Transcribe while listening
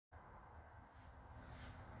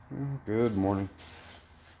Good morning.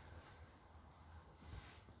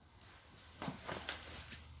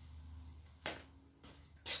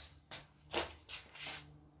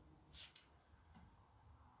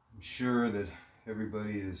 I'm sure that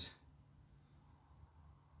everybody is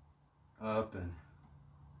up and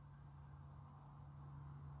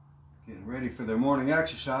getting ready for their morning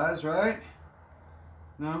exercise, right?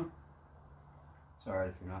 No? It's alright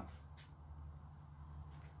if you're not.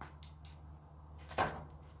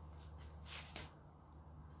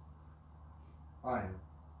 I am.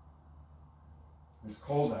 It's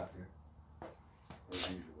cold out here. As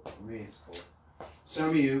usual. For me, it's cold. Some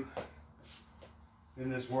of you in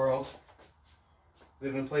this world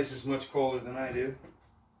live in places much colder than I do.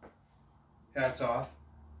 Hats off.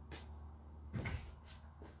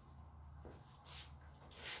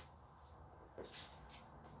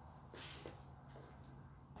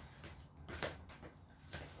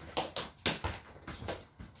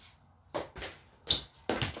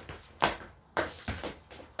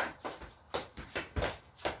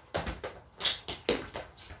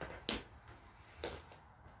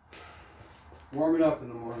 Warming up in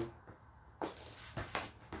the morning.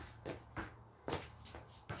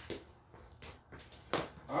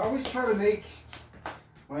 I always try to make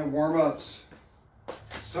my warm-ups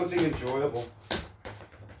something enjoyable,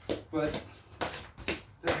 but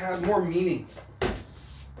that have more meaning.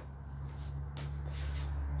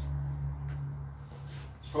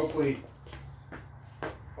 Hopefully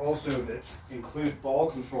also that include ball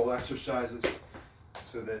control exercises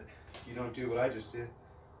so that you don't do what I just did.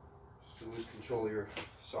 To lose control of your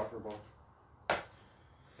soccer ball.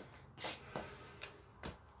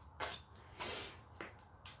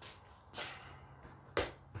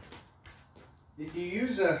 If you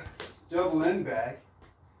use a double end bag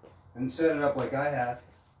and set it up like I have,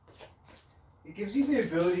 it gives you the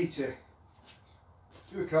ability to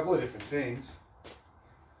do a couple of different things.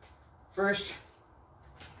 First,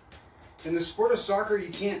 in the sport of soccer,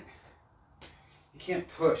 you can't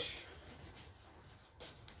push.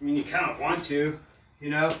 I mean, you kind of want to, you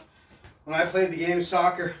know. When I played the game of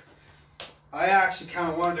soccer, I actually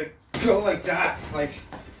kind of wanted to go like that. Like,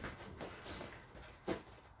 I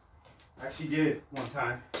actually did it one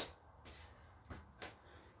time. In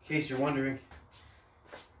case you're wondering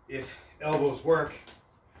if elbows work.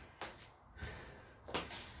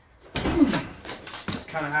 That's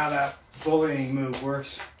kind of how that bullying move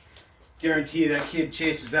works. Guarantee you that kid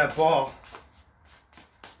chases that ball.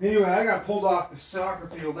 Anyway, I got pulled off the soccer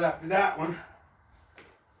field after that one.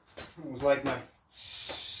 It was like my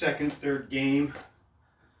second, third game.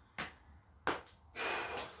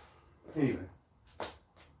 Anyway,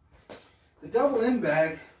 the double end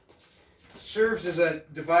bag serves as a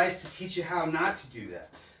device to teach you how not to do that.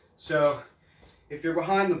 So, if you're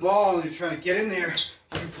behind the ball and you're trying to get in there,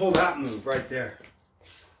 you can pull that move right there.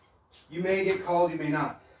 You may get called, you may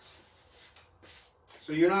not.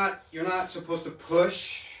 So you're not supposed to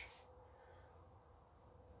push.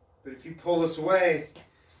 But if you pull this away,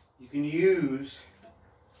 you can use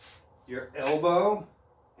your elbow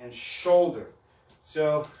and shoulder.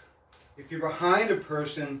 So if you're behind a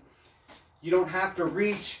person, you don't have to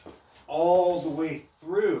reach all the way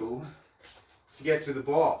through to get to the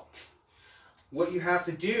ball. What you have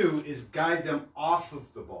to do is guide them off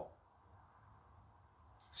of the ball.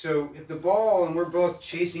 So if the ball, and we're both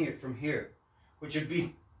chasing it from here, which would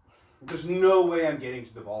be, there's no way I'm getting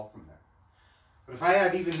to the ball from there. But if I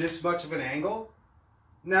have even this much of an angle,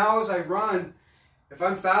 now as I run, if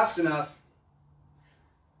I'm fast enough,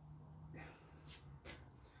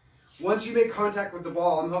 once you make contact with the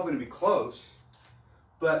ball, I'm hoping to be close,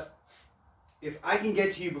 but if I can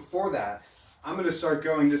get to you before that, I'm going to start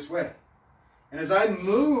going this way. And as I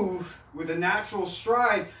move with a natural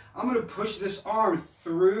stride, I'm going to push this arm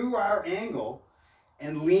through our angle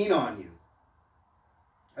and lean on you.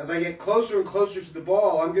 As I get closer and closer to the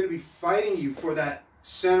ball, I'm going to be fighting you for that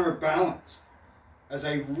center of balance as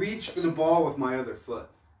I reach for the ball with my other foot,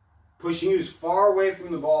 pushing you as far away from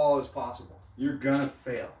the ball as possible. You're going to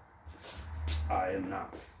fail. I am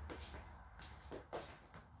not.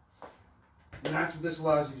 And that's what this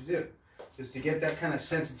allows you to do, is to get that kind of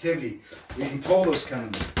sensitivity where you can pull those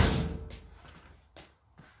kind of moves.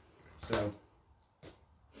 So,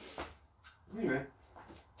 anyway.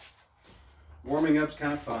 Warming up's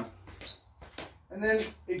kind of fun. And then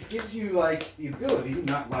it gives you like the ability,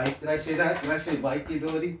 not like, did I say that? Did I say like the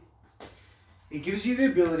ability? It gives you the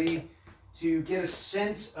ability to get a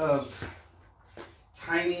sense of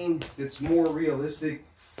timing that's more realistic,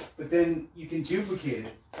 but then you can duplicate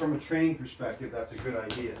it from a training perspective. That's a good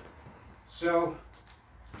idea. So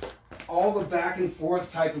all the back and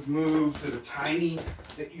forth type of moves that are tiny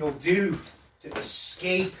that you'll do to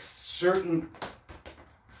escape certain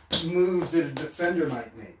moves that a defender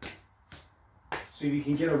might make. So you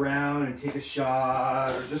can get around and take a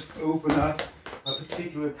shot or just open up a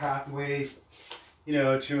particular pathway, you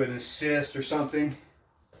know, to an assist or something.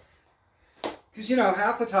 Because, you know,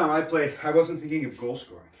 half the time I played, I wasn't thinking of goal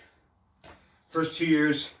scoring. First 2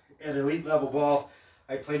 years at elite level ball,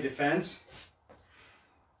 I played defense,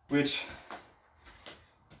 which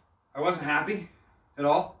I wasn't happy at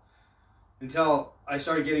all until I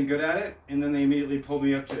started getting good at it, and then they immediately pulled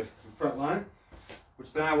me up to the front line,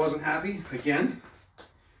 which then I wasn't happy again.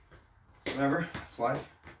 Whatever, it's life.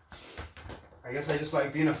 I guess I just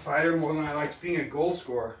like being a fighter more than I liked being a goal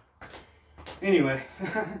scorer. Anyway,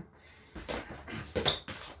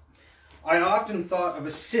 I often thought of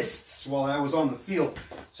assists while I was on the field.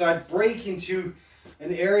 So I'd break into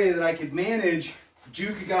an area that I could manage,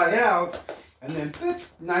 juke a guy out, and then boop,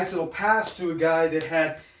 nice little pass to a guy that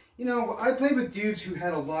had, you know, I played with dudes who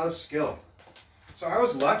had a lot of skill. So I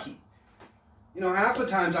was lucky. You know, half the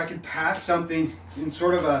times I could pass something in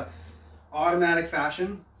sort of a automatic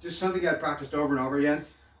fashion, just something I'd practiced over and over again,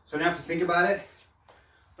 so I didn't have to think about it.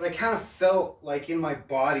 But I kind of felt like in my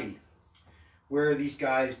body where these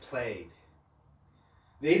guys played.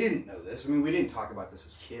 They didn't know this. I mean, we didn't talk about this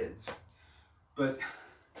as kids, but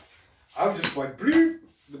I would just like, bloop,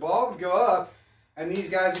 the ball would go up, and these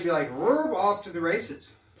guys would be like, off to the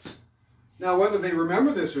races. Now, whether they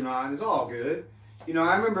remember this or not is all good. You know,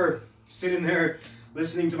 I remember sitting there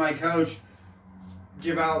listening to my coach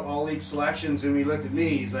give out all league selections, and he looked at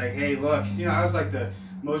me, he's like, hey, look, you know, I was like the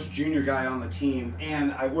most junior guy on the team,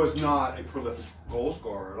 and I was not a prolific goal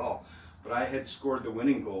scorer at all, but I had scored the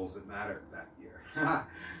winning goals that mattered that year.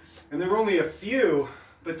 And there were only a few,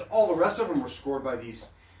 but all the rest of them were scored by these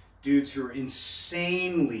dudes who are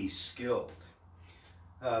insanely skilled.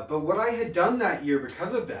 But what I had done that year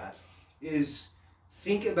because of that is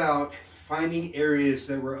think about finding areas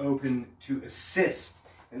that were open to assist.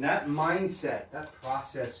 And that mindset, that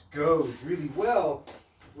process goes really well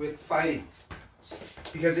with fighting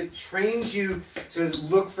because it trains you to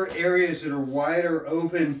look for areas that are wide or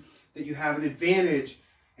open, that you have an advantage,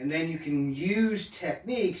 and then you can use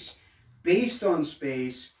techniques based on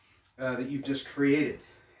space that you've just created.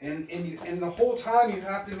 And the whole time you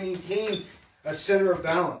have to maintain a center of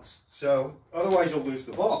balance. So otherwise you'll lose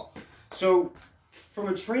the ball. So from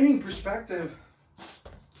a training perspective,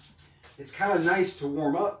 it's kind of nice to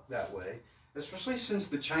warm up that way, especially since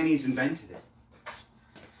the Chinese invented it.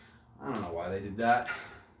 I don't know why they did that.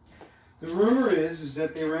 The rumor is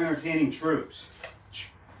that they were entertaining troops.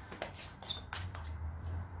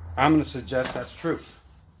 I'm going to suggest that's true.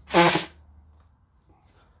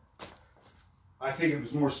 I think it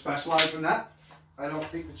was more specialized than that. I don't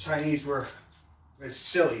think the Chinese were as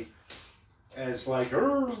silly as like,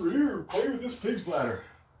 here, play with this pig's bladder.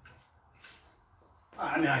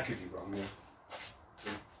 I mean, I could be wrong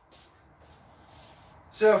there.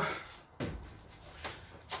 So,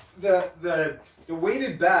 the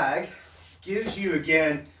weighted bag gives you,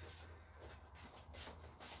 again,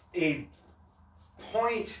 a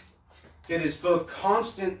point that is both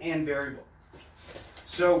constant and variable.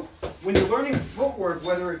 So, when you're learning footwork,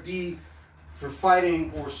 whether it be for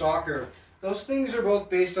fighting or soccer, those things are both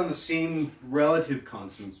based on the same relative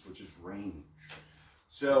constants, which is range.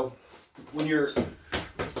 So, when you're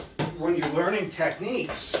learning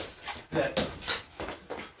techniques that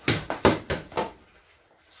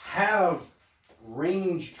have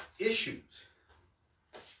range issues,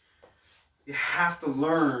 you have to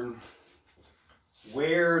learn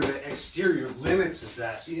where the exterior limits of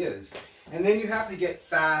that is. And then you have to get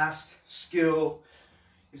fast, skill.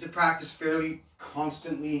 You have to practice fairly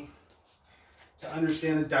constantly to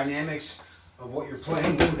understand the dynamics of what you're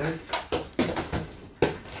playing with.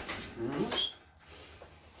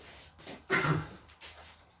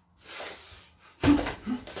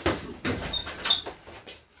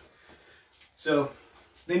 So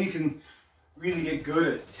then you can really get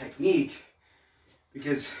good at technique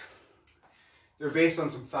because they're based on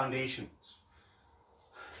some foundations.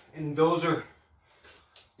 And those are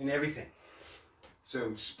in everything.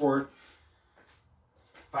 So sport,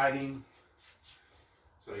 fighting,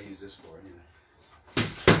 that's what I use this for anyway.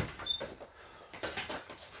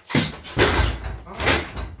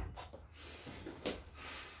 Oh.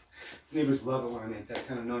 Neighbors love it when I make that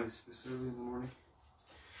kind of noise this early in the morning.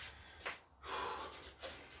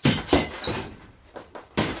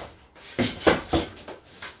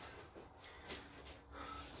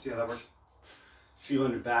 See how that works? So you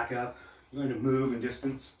learn to back up, you learn to move in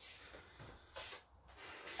distance.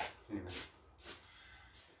 Anyway.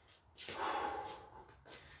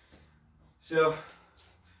 So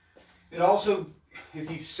it also,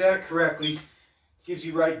 if you set it correctly, gives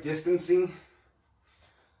you right distancing.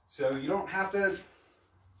 So you don't have to,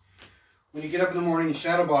 when you get up in the morning and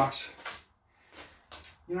shadow box,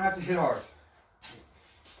 you don't have to hit hard.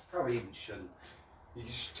 Probably even shouldn't. You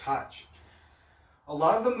just touch. A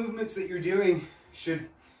lot of the movements that you're doing should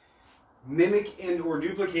mimic and or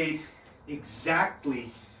duplicate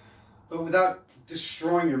exactly, but without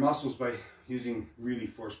destroying your muscles by using really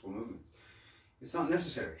forceful movements. It's not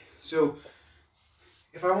necessary. So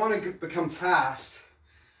if I want to become fast,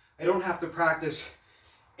 I don't have to practice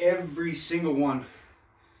every single one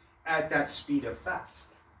at that speed of fast.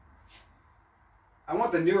 I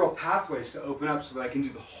want the neural pathways to open up so that I can do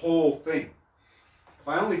the whole thing. If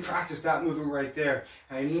I only practice that movement right there,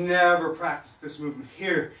 and I never practice this movement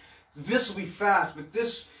here, this will be fast, but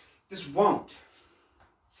this won't.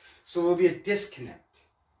 So there'll be a disconnect.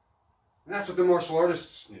 And that's what the martial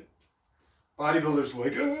artists knew. Bodybuilders are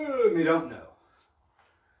like, oh, and they don't know.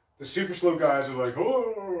 The super slow guys are like,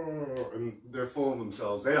 oh, and they're full of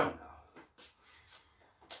themselves. They don't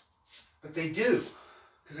know. But they do,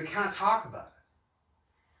 because they can't talk about it.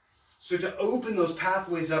 So to open those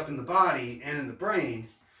pathways up in the body and in the brain,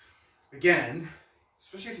 again,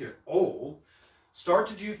 especially if you're old, start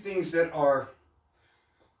to do things that are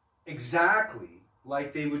exactly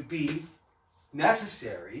like they would be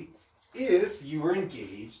necessary if you were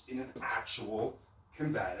engaged in an actual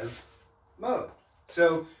combative mode.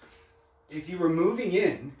 So if you were moving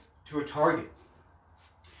in to a target,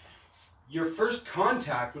 your first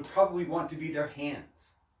contact would probably want to be their hands.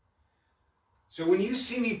 So when you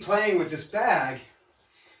see me playing with this bag,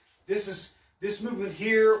 this movement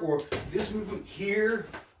here or this movement here,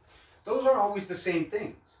 those aren't always the same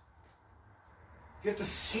things. You have to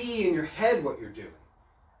see in your head what you're doing.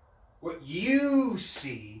 What you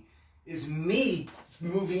see is me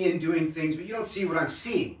moving in, doing things, but you don't see what I'm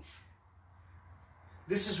seeing.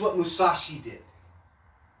 This is what Musashi did.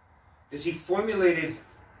 Is he formulated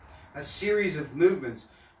a series of movements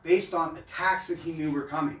based on attacks that he knew were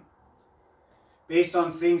coming. Based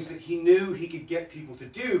on things that he knew he could get people to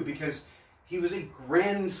do because he was a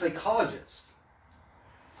grand psychologist.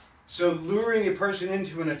 So luring a person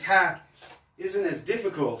into an attack isn't as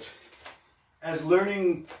difficult as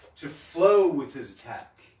learning to flow with his attack.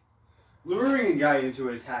 Luring a guy into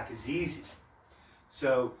an attack is easy.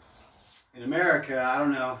 So in America, I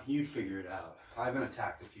don't know, you figure it out. I've been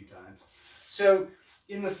attacked a few times. So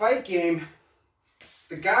in the fight game,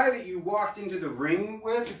 the guy that you walked into the ring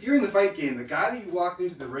with, if you're in the fight game, the guy that you walked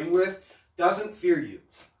into the ring with doesn't fear you.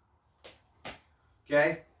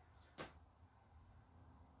 Okay?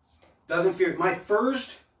 Doesn't fear. My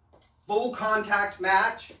first full contact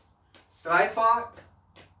match that I fought,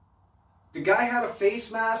 the guy had a face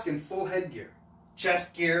mask and full headgear.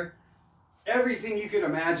 Chest gear, everything you could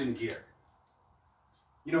imagine gear.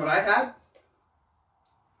 You know what I had?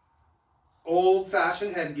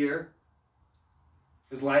 Old-fashioned headgear,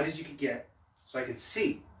 as light as you could get, so I could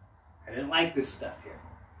see. I didn't like this stuff here.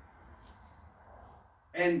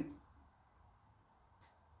 And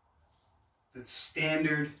the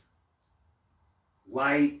standard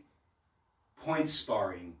light point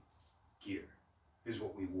sparring gear is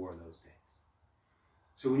what we wore those days.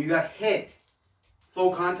 So when you got hit,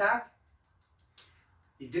 full contact,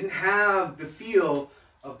 it didn't have the feel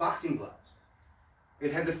of boxing gloves.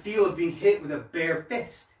 It had the feel of being hit with a bare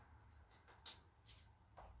fist.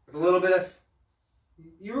 With a little bit of,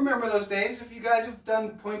 you remember those days if you guys have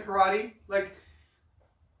done point karate, like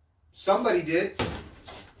somebody did,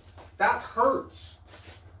 that hurts.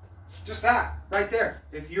 Just that, right there,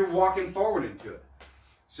 if you're walking forward into it.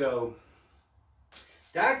 So,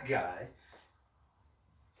 that guy,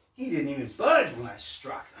 he didn't even budge when I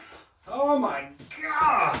struck him. Oh my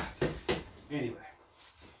God! Anyway,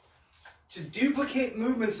 to duplicate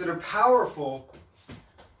movements that are powerful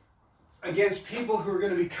against people who are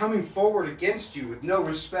going to be coming forward against you with no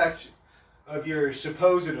respect of your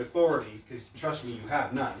supposed authority, because trust me, you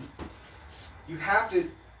have none, you have to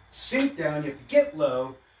sink down, you have to get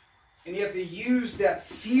low, and you have to use that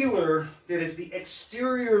feeler that is the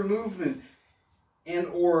exterior movement and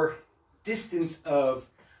or distance of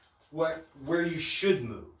where you should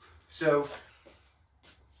move. So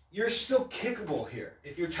you're still kickable here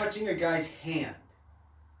if you're touching a guy's hand.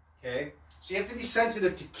 Okay? So you have to be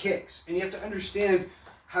sensitive to kicks, and you have to understand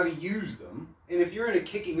how to use them. And if you're in a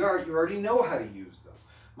kicking art, you already know how to use them.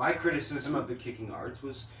 My criticism of the kicking arts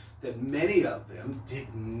was that many of them did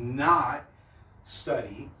not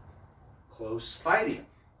study close fighting.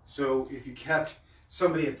 So if you kept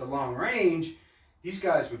somebody at the long range, these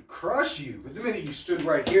guys would crush you. But the minute you stood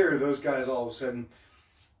right here, those guys all of a sudden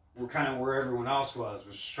were kind of where everyone else was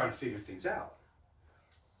just trying to figure things out.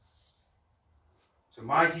 So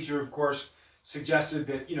my teacher, of course, suggested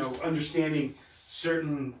that, you know, understanding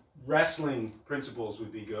certain wrestling principles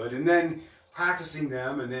would be good, and then practicing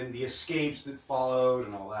them, and then the escapes that followed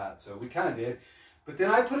and all that. So we kind of did. But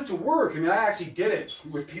then I put it to work. I mean, I actually did it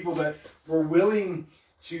with people that were willing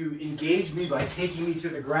to engage me by taking me to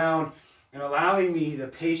the ground and allowing me the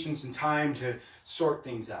patience and time to sort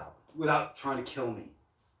things out without trying to kill me.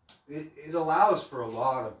 It allows for a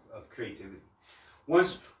lot of creativity.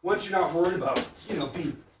 Once you're not worried about, you know,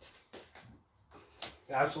 being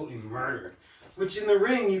absolutely murdered, which in the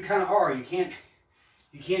ring you kind of are. You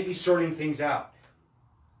can't be sorting things out.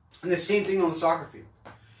 And the same thing on the soccer field.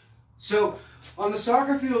 So on the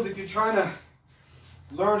soccer field, if you're trying to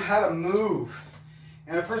learn how to move,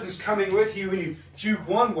 and a person's coming with you and you juke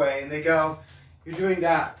one way and they go, you're doing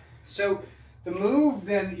that. So the move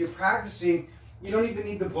then that you're practicing, you don't even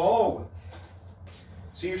need the ball with.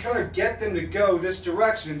 So you're trying to get them to go this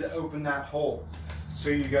direction to open that hole. So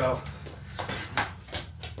you go,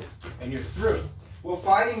 and you're through. Well,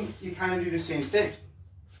 fighting, you kind of do the same thing.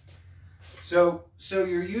 So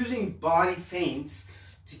you're using body feints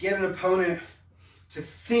to get an opponent to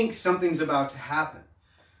think something's about to happen.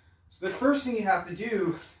 So the first thing you have to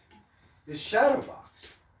do is shadow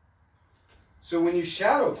box. So when you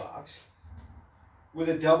shadow box with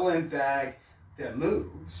a double end bag that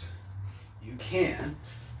moves, you can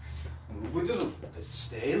move with it a little bit,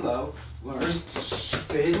 stay low, learn to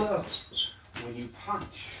stay low when you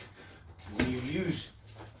punch. When you use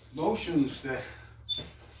motions that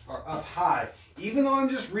are up high, even though I'm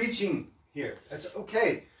just reaching here, that's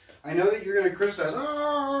okay. I know that you're going to criticize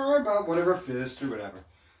about whatever fist or whatever.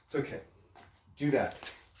 It's okay. Do that.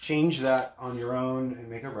 Change that on your own and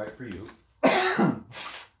make it right for you.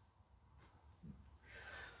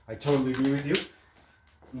 I totally agree with you,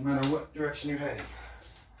 no matter what direction you're heading.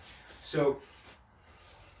 So,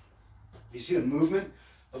 you see the movement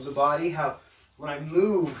of the body, how when I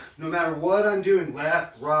move, no matter what I'm doing,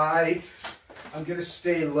 left, right, I'm going to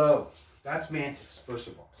stay low. That's Mantis, first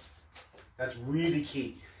of all. That's really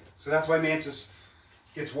key. So that's why Mantis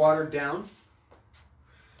gets watered down.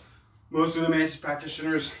 Most of the Mantis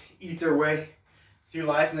practitioners eat their way through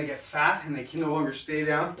life and they get fat and they can no longer stay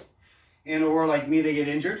down. And or like me, they get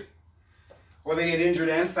injured. Or they get injured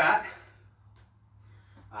and fat.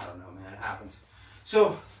 I don't know, man, it happens.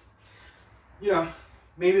 So, you know,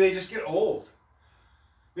 maybe they just get old.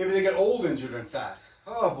 Maybe they get old, injured, and fat.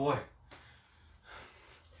 Oh boy.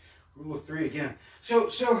 Rule of 3 again. So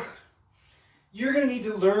you're going to need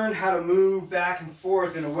to learn how to move back and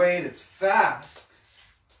forth in a way that's fast,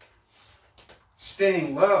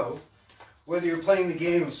 staying low, whether you're playing the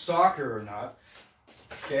game of soccer or not.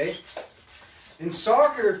 Okay? In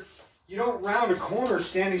soccer, you don't round a corner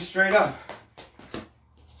standing straight up.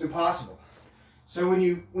 It's impossible. So when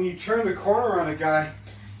you turn the corner on a guy,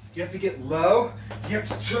 you have to get low, you have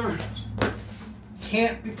to turn. You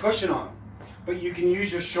can't be pushing on him, but you can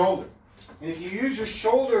use your shoulder. And if you use your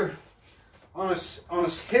shoulder on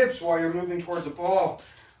his hips while you're moving towards the ball,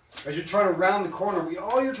 as you're trying to round the corner,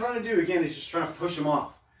 all you're trying to do, again, is just trying to push him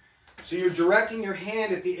off. So you're directing your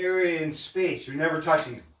hand at the area in space. You're never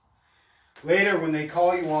touching him. Later, when they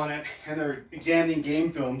call you on it, and they're examining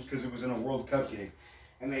game films, because it was in a World Cup game,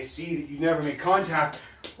 and they see that you never made contact,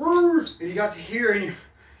 and you got to here, and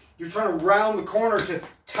you're trying to round the corner to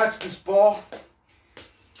touch this ball.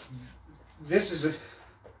 This is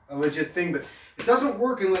a legit thing, but it doesn't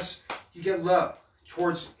work unless you get low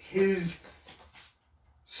towards his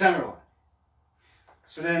center line.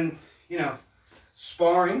 So then, you know,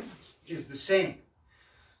 sparring is the same.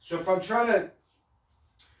 So if I'm trying to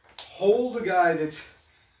hold a guy that's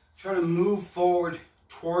trying to move forward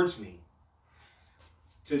towards me,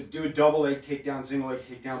 to do a double leg takedown, single leg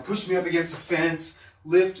takedown, push me up against a fence,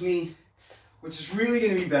 lift me, which is really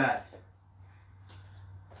going to be bad.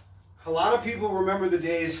 A lot of people remember the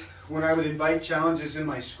days when I would invite challenges in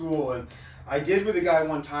my school, and I did with a guy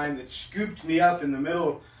one time that scooped me up in the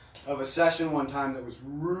middle of a session one time that was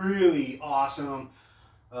really awesome,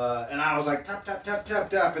 and I was like tap, tap, tap, tap,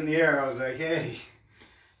 tap in the air. I was like, hey,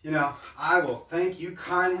 you know, I will thank you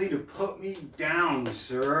kindly to put me down,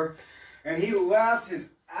 sir. And he laughed his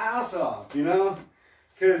ass off, you know,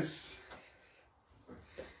 because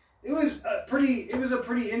it was a pretty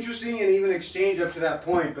interesting and even exchange up to that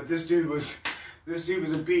point. But this dude was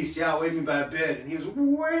a beast. He outweighed me by a bit, and he was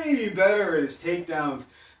way better at his takedowns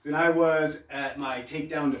than I was at my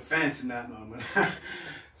takedown defense in that moment.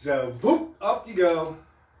 So boop, up you go,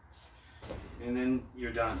 and then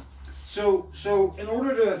you're done. So in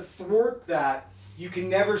order to thwart that, you can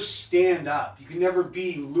never stand up. You can never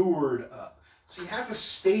be lured up. So you have to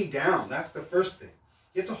stay down. That's the first thing.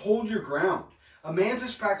 You have to hold your ground. A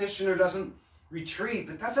Mantis practitioner doesn't retreat,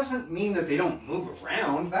 but that doesn't mean that they don't move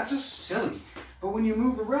around. That's just silly. But when you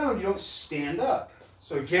move around, you don't stand up.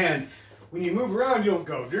 So again, when you move around, you don't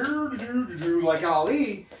go do like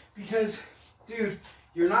Ali, because, dude,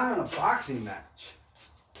 you're not in a boxing match.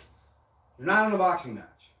 You're not in a boxing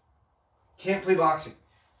match. You can't play boxing.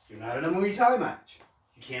 You're not in a Muay Thai match.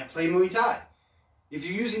 You can't play Muay Thai. If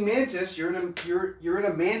you're using Mantis, you're in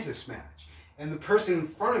a Mantis match. And the person in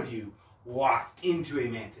front of you walked into a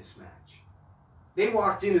Mantis match. They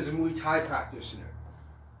walked in as a Muay Thai practitioner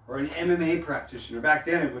or an MMA practitioner. Back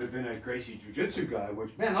then it would have been a Gracie Jiu-Jitsu guy,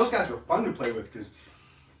 which, man, those guys were fun to play with, because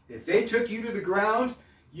if they took you to the ground,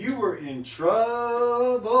 you were in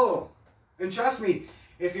trouble. And trust me,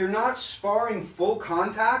 if you're not sparring full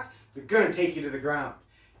contact, they're going to take you to the ground.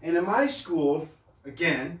 And in my school,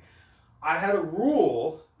 again, I had a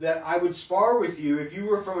rule that I would spar with you. If you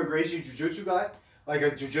were from a Gracie Jiu-Jitsu guy, like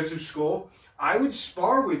a Jiu-Jitsu school, I would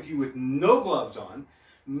spar with you with no gloves on,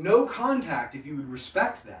 no contact, if you would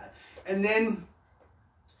respect that, and then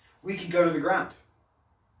we could go to the ground.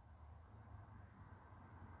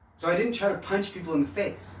 So I didn't try to punch people in the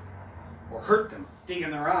face or hurt them, dig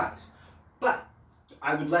in their eyes, but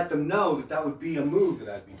I would let them know that that would be a move that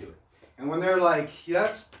I'd be doing. And when they're like, yeah,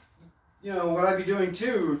 that's, you know, what I'd be doing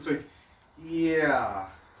too, it's like, yeah,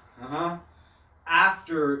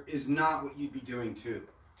 after is not what you'd be doing too.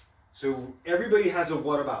 So everybody has a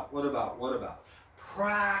what about.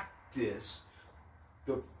 Practice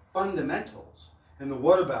the fundamentals, and the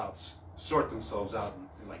whatabouts sort themselves out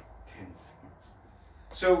in like 10 seconds.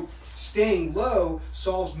 So staying low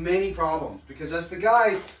solves many problems, because as the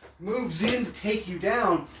guy moves in to take you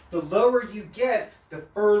down, the lower you get, the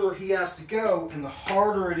further he has to go, and the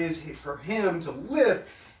harder it is for him to lift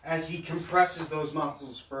as he compresses those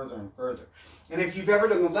muscles further and further. And if you've ever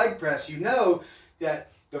done the leg press, you know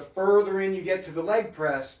that the further in you get to the leg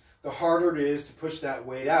press, the harder it is to push that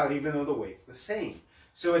weight out, even though the weight's the same.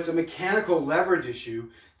 So it's a mechanical leverage issue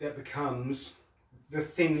that becomes the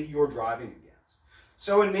thing that you're driving against.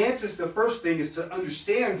 So in Mantis, the first thing is to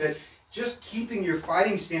understand that just keeping your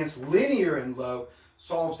fighting stance linear and low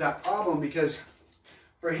solves that problem, because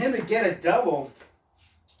for him to get a double,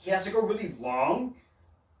 he has to go really long.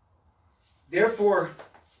 Therefore,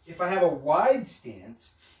 if I have a wide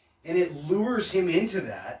stance and it lures him into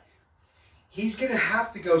that, he's going to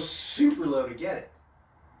have to go super low to get it.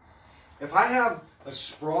 If I have a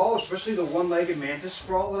sprawl, especially the one-legged Mantis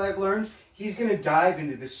sprawl that I've learned, he's going to dive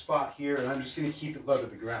into this spot here, and I'm just going to keep it low to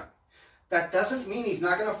the ground. That doesn't mean he's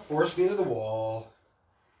not going to force me to the wall.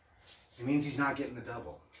 It means he's not getting the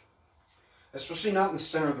double. Especially not in the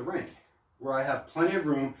center of the ring, where I have plenty of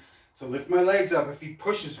room to lift my legs up if he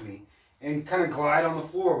pushes me and kind of glide on the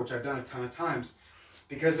floor, which I've done a ton of times,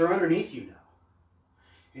 because they're underneath you now.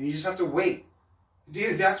 And you just have to wait.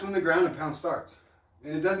 Dude, that's when the ground and pound starts.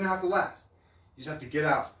 And it doesn't have to last. You just have to get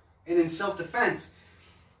out. And in self-defense,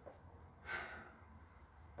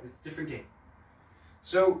 it's a different game.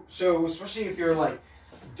 So especially if you're like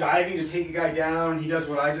diving to take a guy down, he does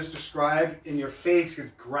what I just described, and your face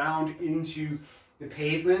gets ground into the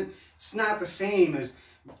pavement, it's not the same as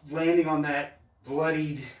landing on that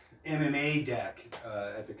bloodied MMA deck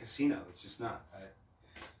at the casino. It's just not.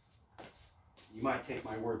 You might take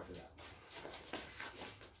my word for that.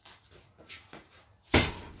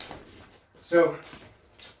 So,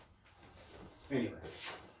 anyway,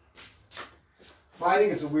 fighting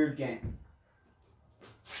is a weird game.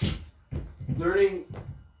 Learning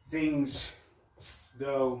things,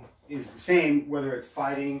 though, is the same whether it's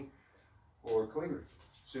fighting or calligraphy.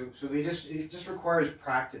 So it just requires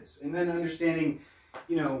practice, and then understanding,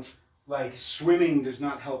 you know, like swimming does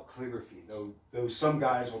not help calligraphy, though some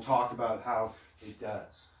guys will talk about how it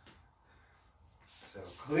does. So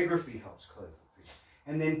calligraphy helps calligraphy.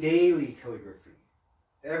 And then daily calligraphy.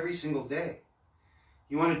 Every single day.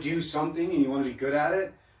 You want to do something and you want to be good at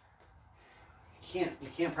it, you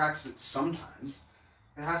can't practice it sometimes.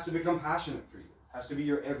 It has to become passionate for you. It has to be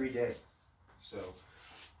your everyday. So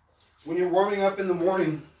when you're warming up in the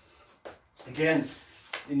morning, again,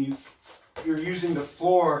 and you're using the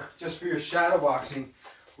floor just for your shadow boxing,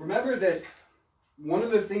 remember that one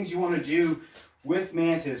of the things you want to do with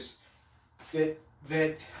Mantis that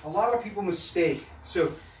a lot of people mistake.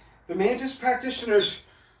 So the Mantis practitioners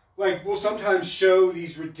will sometimes show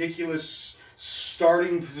these ridiculous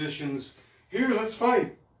starting positions. Here, let's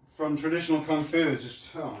fight, from traditional Kung Fu. It's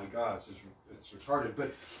just, oh my God, it's retarded.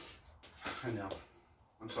 But I know,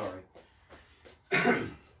 I'm sorry.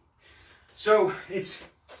 So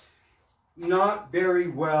not very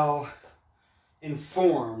well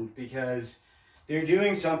informed because they're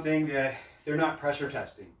doing something that they're not pressure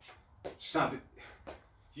testing. It's not,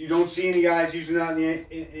 you don't see any guys using that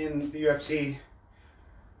in the UFC.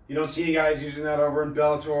 You don't see any guys using that over in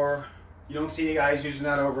Bellator. You don't see any guys using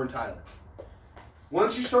that over in Thailand.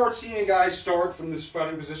 Once you start seeing guys start from this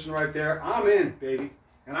fighting position right there, I'm in, baby.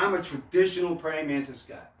 And I'm a traditional praying mantis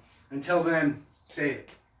guy. Until then, save it.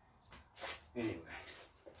 Anyway.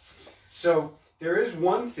 So, there is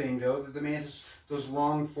one thing, though, that the mantis, those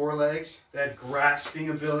long forelegs, that grasping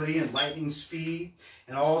ability and lightning speed,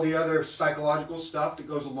 and all the other psychological stuff that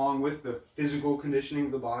goes along with the physical conditioning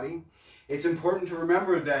of the body, it's important to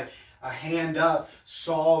remember that a hand up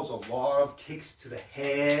solves a lot of kicks to the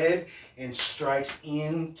head and strikes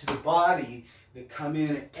into the body that come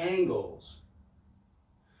in at angles.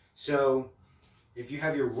 So if you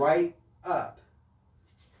have your right up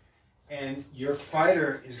and your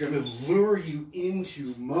fighter is going to lure you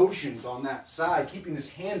into motions on that side, keeping this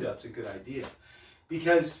hand up is a good idea.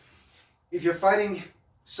 Because if you're fighting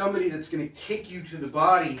somebody that's going to kick you to the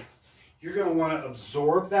body, you're going to want to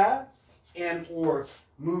absorb that and or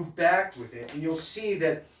move back with it. And you'll see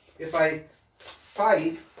that if I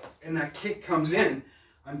fight and that kick comes in,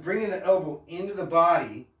 I'm bringing the elbow into the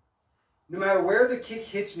body. No matter where the kick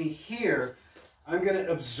hits me here, I'm going to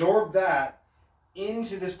absorb that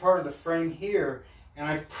into this part of the frame here, and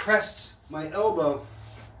I've pressed my elbow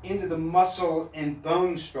into the muscle and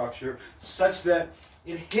bone structure such that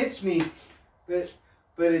it hits me, but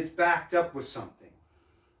it's backed up with something.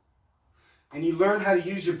 And you learn how to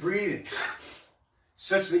use your breathing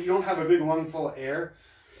such that you don't have a big lung full of air,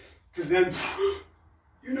 because then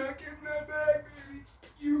you're not getting that back, baby.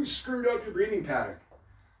 You screwed up your breathing pattern.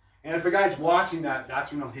 And if a guy's watching that,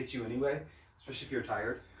 that's when he'll hit you anyway, especially if you're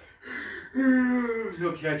tired.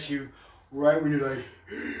 He'll catch you right when you're like,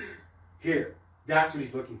 here. That's what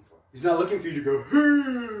he's looking for. He's not looking for you to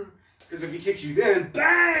go, because if he kicks you then,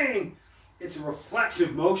 bang! It's a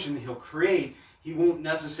reflexive motion that he'll create. He won't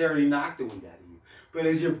necessarily knock the wind out of you. But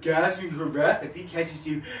as you're gasping for breath, if he catches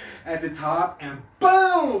you at the top and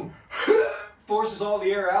boom, forces all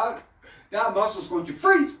the air out, that muscle's going to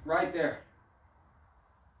freeze right there.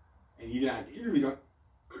 And you're going to be going,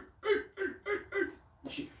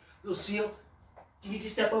 little seal, do you need to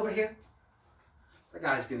step over here? That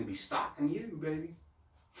guy's going to be stalking you, baby.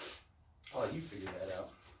 I'll let you figure that out.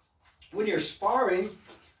 When you're sparring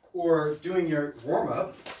or doing your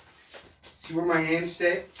warm-up, see where my hands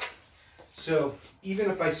stay? So even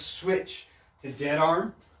if I switch to dead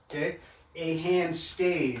arm, okay, a hand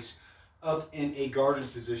stays up in a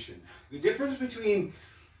guarded position. The difference between,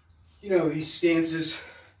 these stances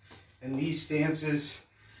and these stances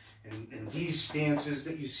and these stances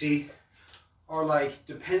that you see are like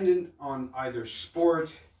dependent on either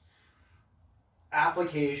sport,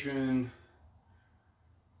 application,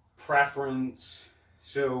 preference.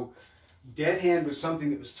 So dead hand was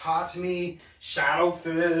something that was taught to me. Shadow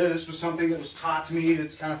fist was something that was taught to me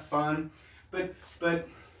that's kind of fun. But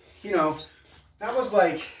that was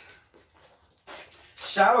like,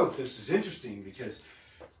 shadow fist is interesting because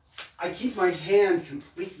I keep my hand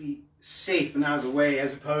completely safe and out of the way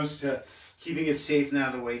as opposed to keeping it safe and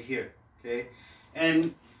out of the way here, okay?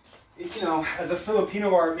 And, as a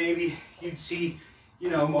Filipino art, maybe you'd see,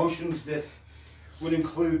 motions that would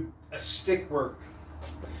include a stick work.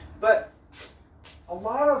 But a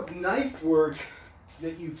lot of knife work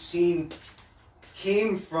that you've seen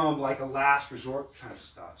came from like a last resort kind of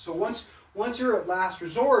stuff. So once you're at last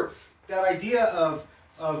resort, that idea of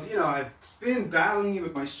I've been battling you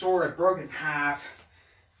with my sword, I broke it in half,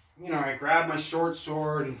 I grabbed my short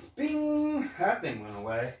sword and bing, that thing went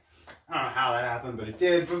away. I don't know how that happened, but it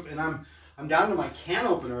did. And I'm down to my can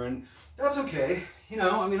opener, and that's okay. I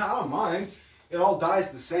don't mind. It all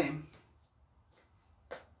dies the same.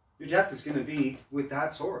 Your death is going to be with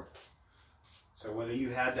that sword. So whether you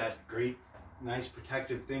had that great, nice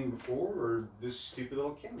protective thing before, or this stupid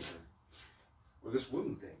little can opener, or this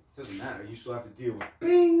wooden thing, doesn't matter. You still have to deal with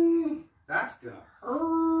bing. That's going to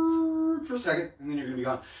hurt for a second, and then you're going to be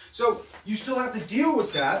gone. So you still have to deal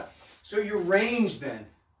with that. So your range then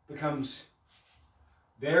becomes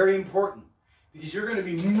very important, because you're going to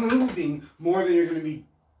be moving more than you're going to be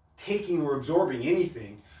taking or absorbing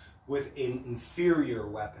anything with an inferior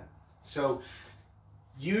weapon. So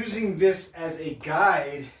using this as a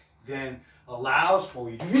guide then allows for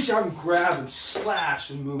you to reach out and grab and slash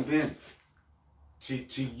and move in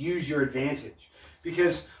to use your advantage.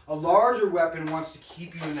 Because a larger weapon wants to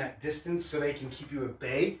keep you in that distance so they can keep you at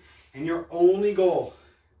bay, and your only goal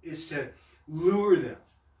is to lure them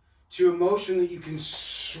to a motion that you can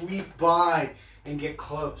sweep by and get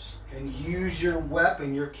close. And use your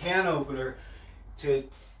weapon, your can opener, to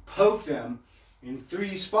poke them in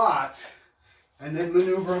 3 spots and then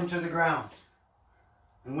maneuver them to the ground.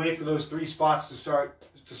 And wait for those 3 spots to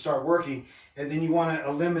start working. And then you want to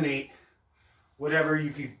eliminate whatever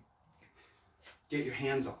you could get your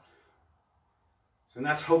hands on. So and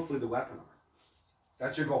that's hopefully the weapon arm.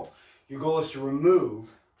 That's your goal. Your goal is to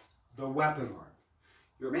remove the weapon arm.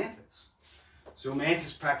 You're a Mantis. So a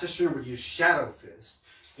Mantis practitioner would use Shadow Fist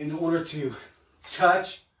in order to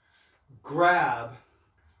touch, grab,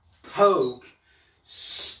 poke,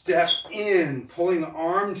 step in, pulling the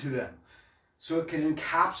arm to them so it can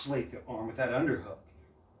encapsulate the arm with that underhook.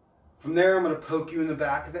 From there, I'm going to poke you in the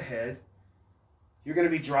back of the head. You're going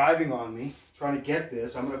to be driving on me, trying to get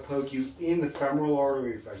this. I'm going to poke you in the femoral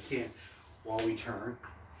artery if I can while we turn.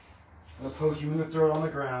 I'm going to poke you in the throat on the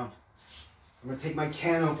ground. I'm going to take my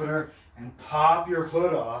can opener and pop your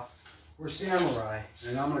hood off. We're samurai,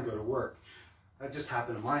 and I'm going to go to work. That just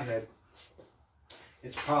happened in my head.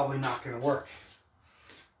 It's probably not going to work.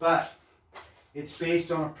 But it's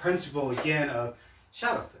based on a principle, again, of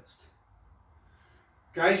Shadow Fist.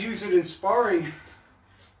 Guys use it in sparring,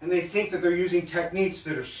 and they think that they're using techniques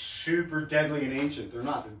that are super deadly and ancient. They're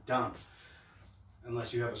not. They're dumb.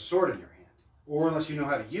 Unless you have a sword in your hand, or unless you know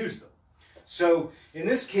how to use them. So, in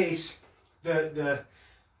this case, the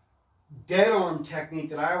dead arm technique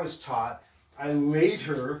that I was taught, I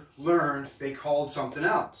later learned they called something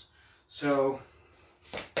else. So,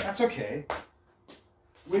 that's okay.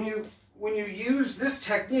 When you use this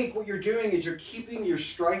technique, what you're doing is you're keeping your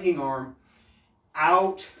striking arm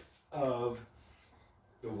out of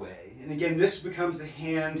the way. And again, this becomes the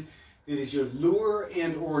hand that is your lure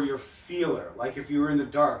and or your feeler. Like if you were in the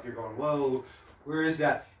dark, you're going, whoa, where is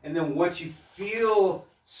that? And then once you feel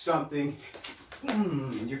something,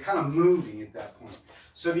 you're kind of moving at that point.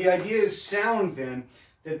 So the idea is sound then,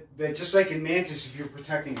 that just like in Mantis, if you're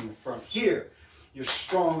protecting in the front here, your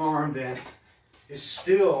strong arm then is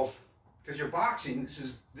still, because you're boxing,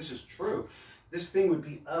 this is true. This thing would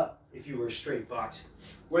be up if you were straight boxing,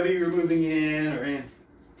 whether you're moving in or in.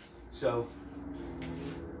 So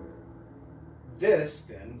this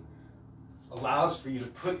then allows for you to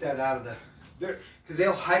put that out of there, because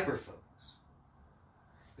they'll hyperfocus.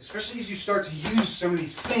 Especially as you start to use some of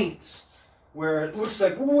these feints where it looks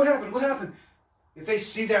like, well, what happened? What happened? If they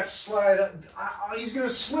see that slide, he's going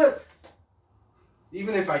to slip.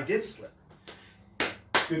 Even if I did slip.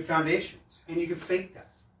 Good foundations. And you can fake that.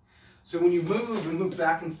 So when you move and move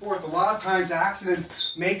back and forth, a lot of times accidents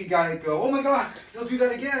make a guy go, oh my God, he'll do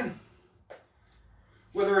that again.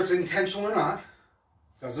 Whether it's intentional or not,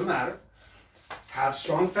 doesn't matter. Have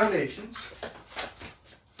strong foundations.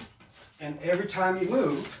 And every time you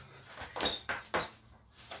move,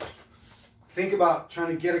 think about trying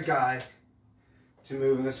to get a guy to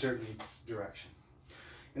move in a certain direction.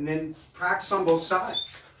 And then practice on both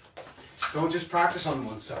sides. Don't just practice on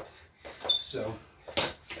one side. So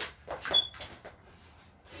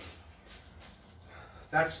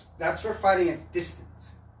that's for fighting at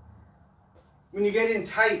distance. When you get in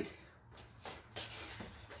tight,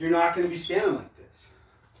 you're not going to be standing like this.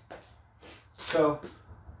 So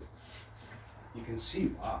you can see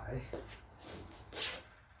why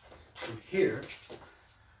from here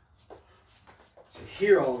to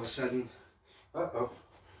here all of a sudden, because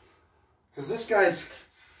this guy's,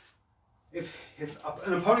 if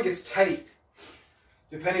an opponent gets tight,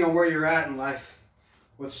 depending on where you're at in life,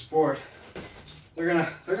 what sport, they're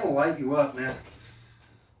gonna light you up, man.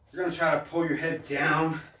 They're gonna try to pull your head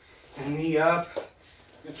down and knee up.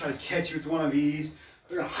 They're gonna try to catch you with one of these.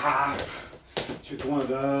 They're gonna hop you with one of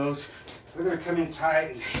those. They're gonna come in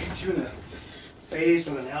tight and hit you in the face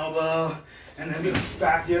with an elbow, and then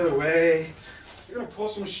back the other way. They're gonna pull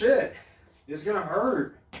some shit. It's gonna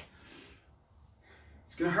hurt.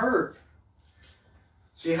 It's gonna hurt.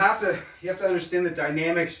 So you have to understand the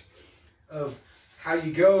dynamics of how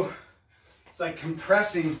you go. It's like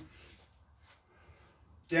compressing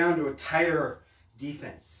down to a tighter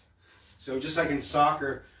defense. So just like in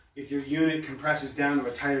soccer, if your unit compresses down to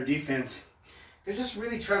a tighter defense, they're just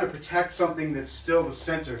really trying to protect something that's still the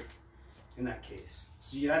center in that case.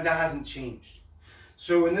 So that hasn't changed.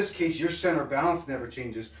 So in this case, your center of balance never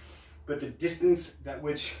changes, but the distance that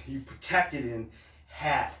which you protect it in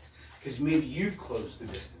has, because maybe you've closed the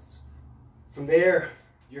distance. From there,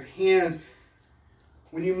 your hand,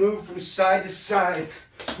 when you move from side to side,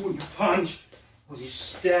 when you punch, when you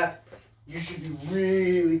step, you should be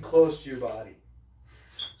really close to your body.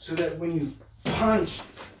 So that when you punch,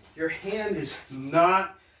 your hand is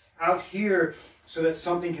not out here so that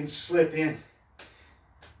something can slip in.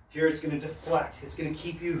 Here it's going to deflect. It's going to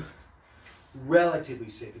keep you relatively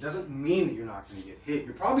safe. It doesn't mean that you're not going to get hit.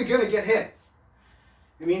 You're probably going to get hit.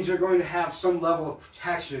 It means you're going to have some level of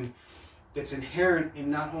protection that's inherent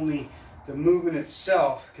in not only the movement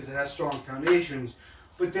itself, because it has strong foundations,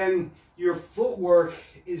 but then your footwork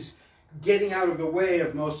is getting out of the way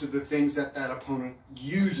of most of the things that that opponent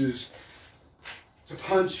uses to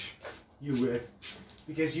punch you with,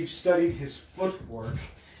 because you've studied his footwork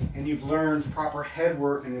and you've learned proper head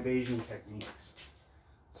work and evasion techniques.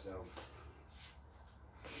 So,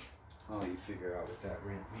 I'll let you figure out what that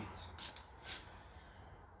rant means.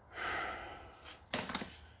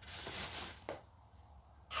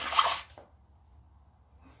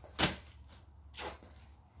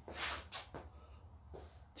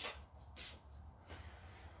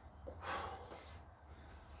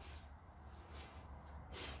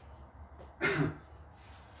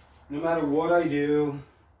 No matter what I do,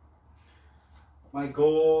 my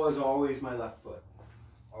goal is always my left foot.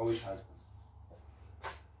 Always has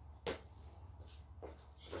been.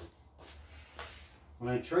 So,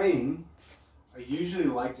 when I train, I usually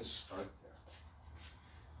like to start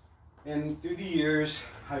there. And through the years,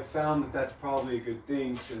 I've found that that's probably a good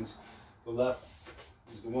thing, since the left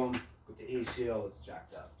is the one with the ACL that's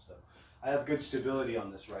jacked up. So I have good stability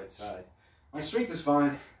on this right side. My strength is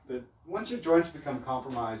fine, but once your joints become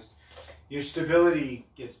compromised, your stability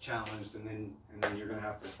gets challenged, and then you're going to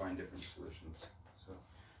have to find different solutions. So,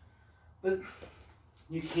 but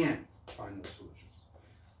you can find those solutions.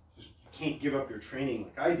 Just you can't give up your training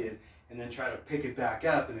like I did, and then try to pick it back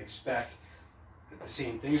up and expect that the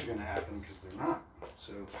same things are going to happen, because they're not.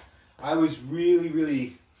 So, I was really,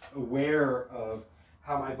 really aware of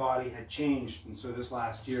how my body had changed, and so this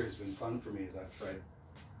last year has been fun for me as I've tried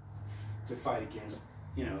to fight against,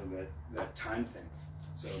 you know, that time thing.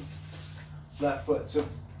 So. Left foot.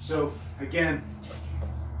 So again,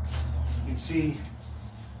 you can see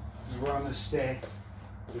this is where I'm going to stay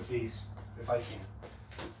with these if I can.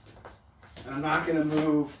 And I'm not going to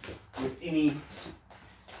move with any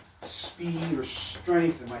speed or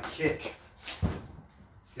strength in my kick.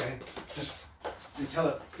 Okay? Just until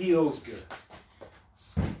it feels good.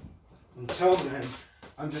 Until then,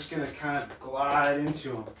 I'm just going to kind of glide into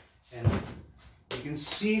them. And you can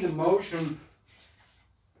see the motion.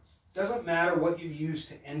 Doesn't matter what you use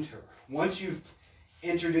to enter. Once you've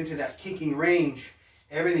entered into that kicking range,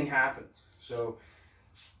 everything happens. So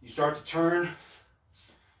you start to turn,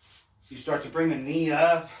 you start to bring the knee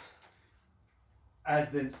up.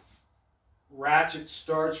 As the ratchet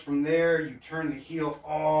starts from there, you turn the heel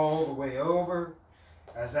all the way over.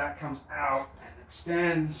 As that comes out and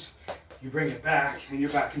extends, you bring it back, and you're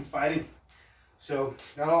back in fighting. So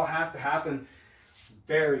that all has to happen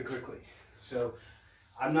very quickly. So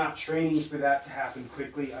I'm not training for that to happen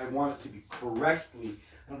quickly. I want it to be correctly.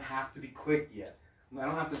 I don't have to be quick yet. I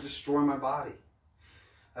don't have to destroy my body.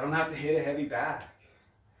 I don't have to hit a heavy bag.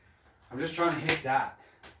 I'm just trying to hit that.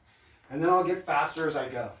 And then I'll get faster as I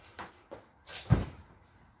go.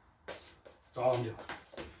 That's all I'm doing.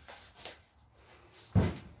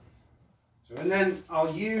 So, and then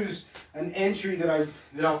I'll use an entry that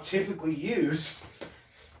I'll typically use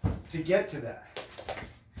to get to that.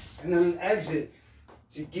 And then an exit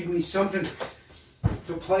to give me something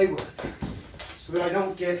to play with, so that I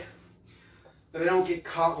don't get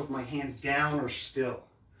caught with my hands down or still.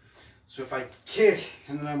 So if I kick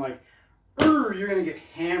and then I'm like, you're gonna get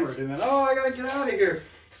hammered, and then I gotta get out of here.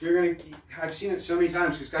 I've seen it so many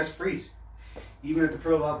times. These guys freeze, even at the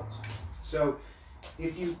pro levels. So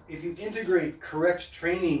if you integrate correct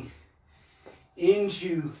training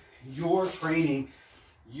into your training,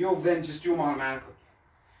 you'll then just do them automatically.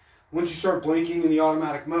 Once you start blinking in the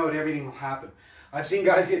automatic mode, everything will happen. I've seen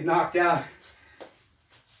guys get knocked out.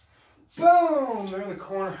 Boom! They're in the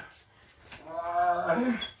corner.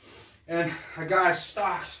 And a guy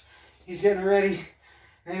stalks. He's getting ready.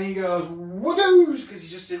 And he goes, whoosh! Because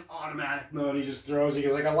he's just in automatic mode. He just throws. He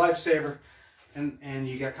goes like a lifesaver. And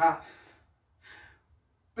you get caught.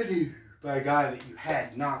 By a guy that you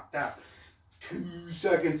had knocked out 2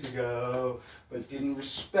 seconds ago, but didn't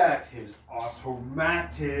respect his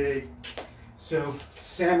automatic. So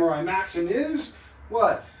Samurai Maxim is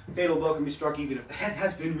what? Fatal blow can be struck even if the head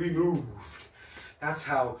has been removed. That's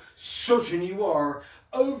how certain you are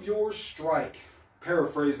of your strike.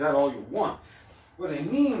 Paraphrase that all you want. What I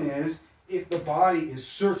mean is, if the body is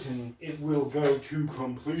certain, it will go to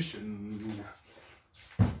completion.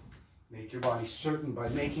 Make your body certain by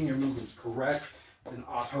making your movements correct and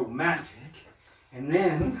automatic. And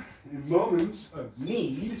then, in moments of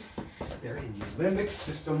need, they're in your limbic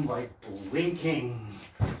system like blinking.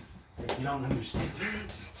 If you don't understand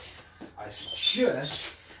that, I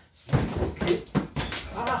suggest you look it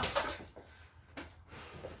up.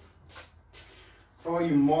 For all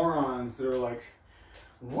you morons that are like,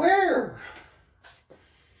 where?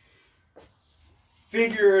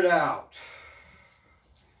 Figure it out.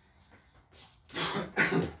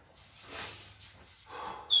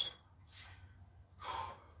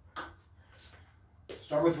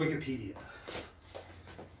 Start with Wikipedia.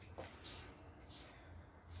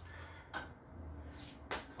 Come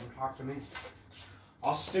talk to me.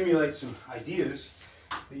 I'll stimulate some ideas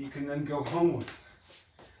that you can then go home with.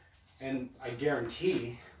 And I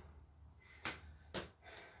guarantee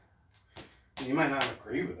you might not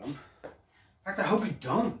agree with them. In fact, I hope you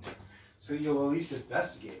don't, so you'll at least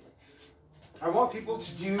investigate. I want people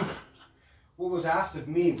to do what was asked of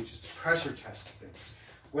me, which is to pressure test things.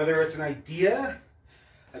 Whether it's an idea,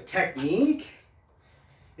 a technique.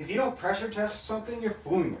 If you don't pressure test something, you're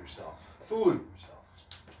fooling yourself.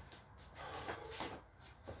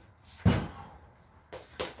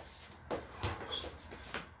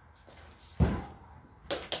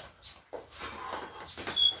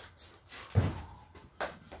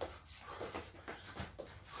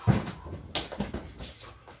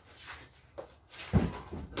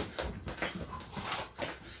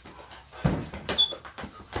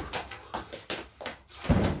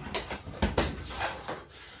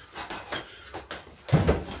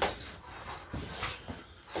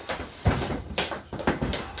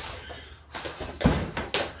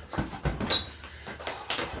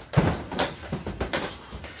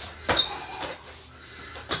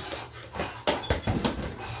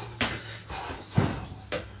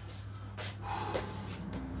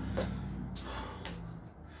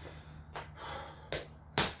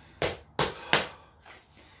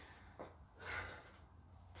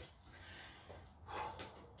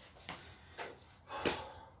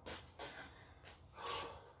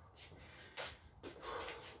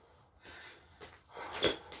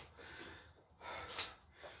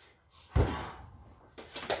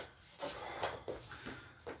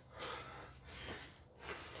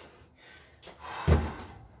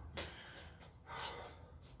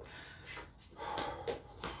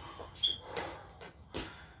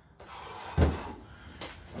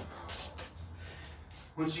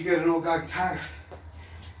 Once you get an old guy tired,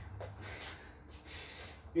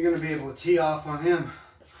 you're going to be able to tee off on him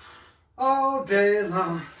all day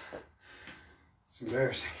long. It's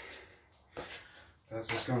embarrassing. That's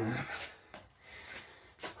what's going to happen.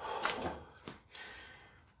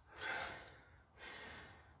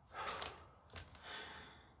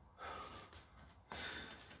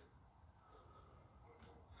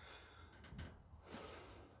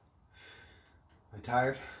 Am I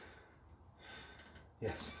tired?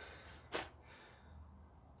 Yes.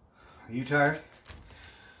 Are you tired?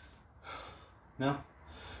 No?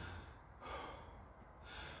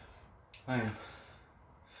 I am.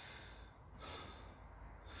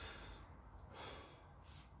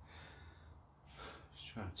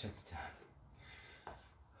 Just trying to check the time.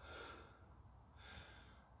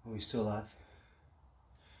 Are we still alive?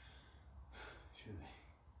 Should be.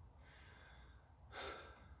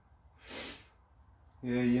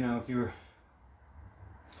 Yeah, you know, if you were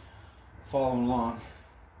following along,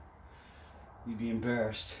 you'd be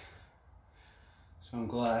embarrassed. So I'm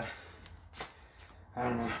glad. I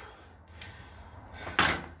don't know.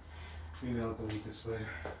 Maybe I'll delete this later.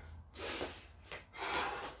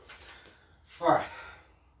 Alright.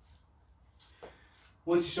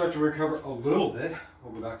 Once you start to recover a little bit,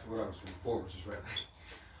 we'll go back to what I was doing before, which is right leg.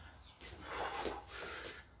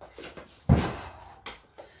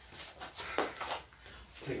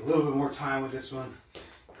 Take a little bit more time with this one,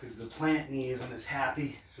 because the plant knee isn't as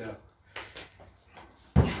happy, so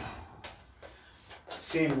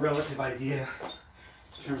same relative idea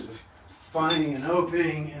in terms of finding an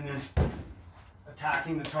opening and then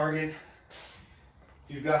attacking the target.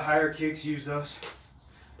 If you've got higher kicks, use those.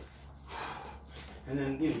 And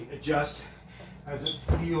then adjust as it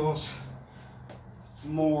feels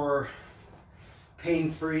more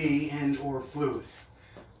pain-free and or fluid.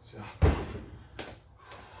 So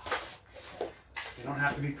they don't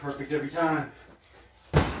have to be perfect every time.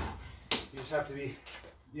 You just have to be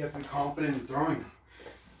confident in throwing them.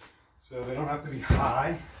 So they don't have to be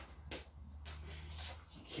high.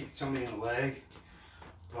 You kick somebody in the leg,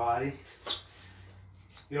 body.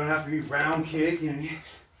 You don't have to be round kick, you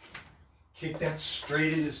kick that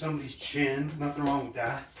straight into somebody's chin. Nothing wrong with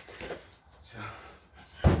that. So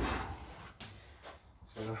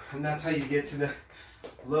and that's how you get to the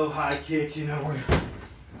low high kicks, where you're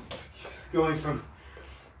going from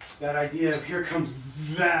that idea of here comes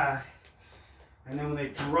that, and then when they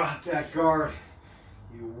drop that guard,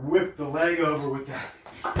 you whip the leg over with that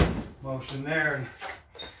motion there, and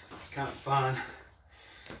it's kind of fun.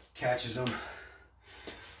 Catches them.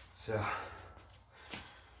 So.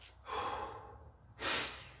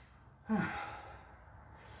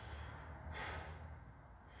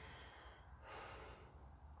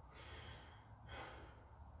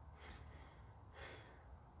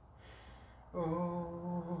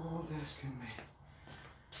 Oh, this can be.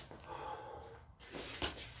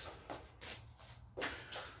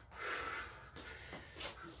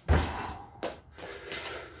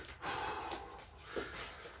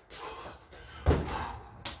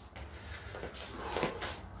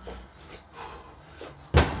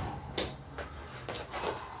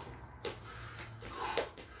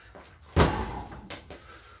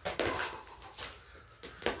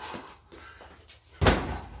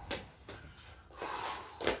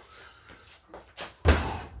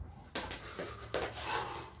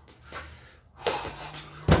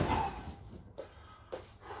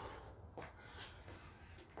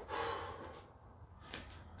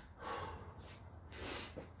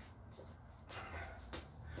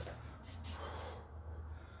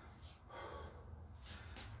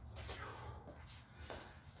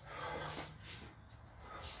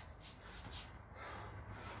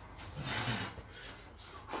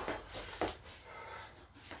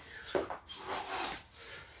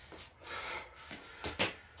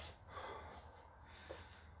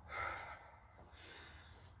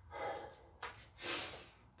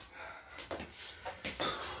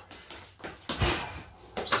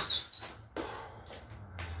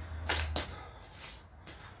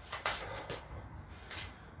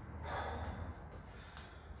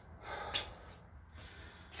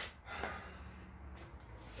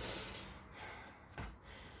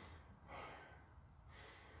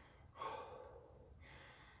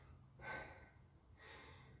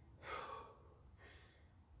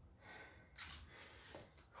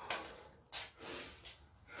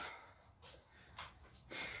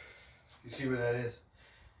 You see where that is?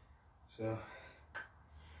 So,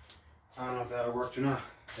 I don't know if that would have worked or not.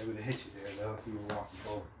 That would have hit you there though if you were walking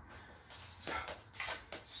forward. So,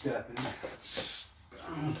 stepping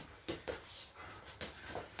in.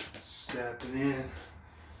 Stepping in.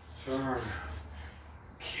 Turn.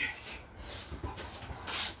 Kick.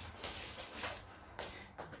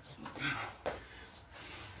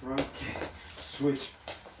 Front kick. Switch.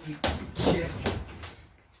 Feet. Kick.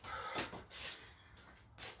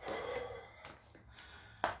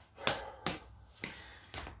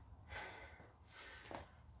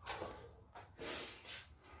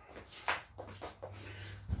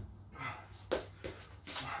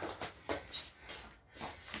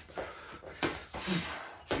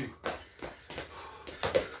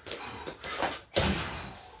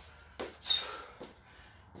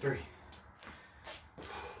 Three.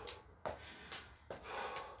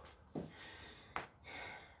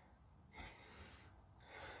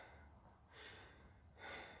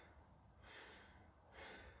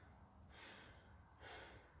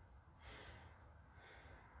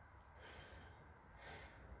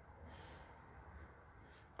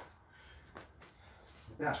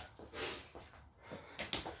 Like that.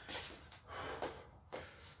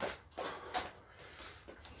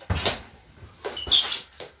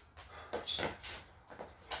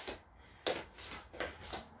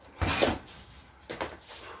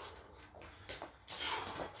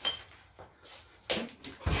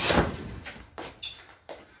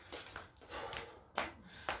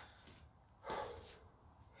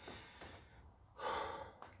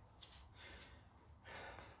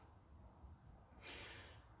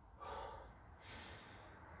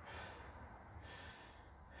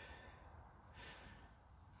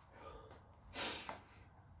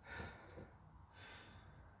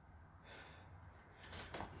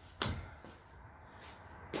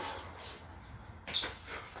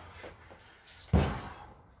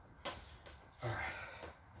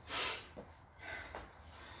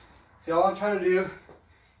 See, all I'm trying to do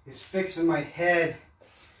is fix in my head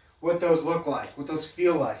what those look like, what those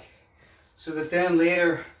feel like, so that then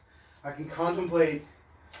later I can contemplate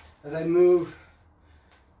as I move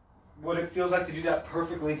what it feels like to do that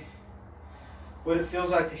perfectly, what it feels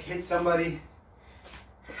like to hit somebody,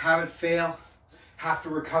 have it fail, have to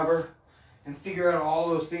recover, and figure out all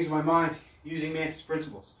those things in my mind using Mantis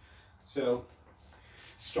principles. So,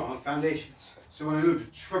 strong foundations. So when I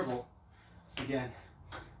move to triple, again,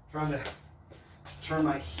 trying to turn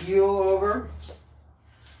my heel over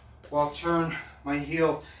while turn my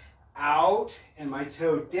heel out and my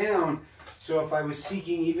toe down. So if I was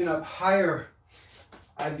seeking even up higher,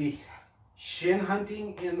 I'd be shin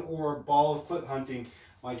hunting and or ball of foot hunting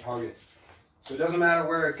my target. So it doesn't matter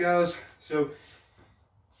where it goes. So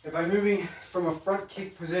if I'm moving from a front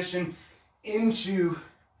kick position into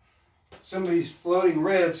somebody's floating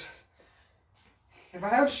ribs. If I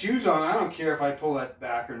have shoes on, I don't care if I pull that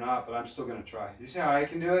back or not, but I'm still going to try. You see how I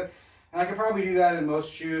can do it? And I can probably do that in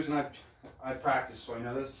most shoes, and I've practiced, so I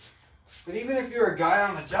know this. But even if you're a guy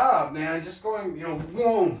on the job, man, just going, you know,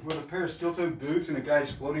 whoa, with a pair of steel-toed boots and a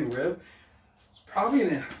guy's floating rib, it's probably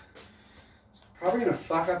gonna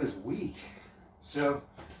fuck up his week. So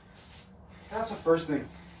that's the first thing.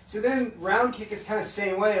 So then round kick is kind of the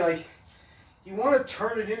same way. Like, you want to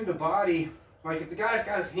turn it into the body. Like if the guy's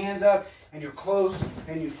got his hands up and you're close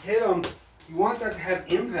and you hit him, you want that to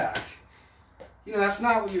have impact. You know, that's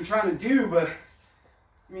not what you're trying to do, but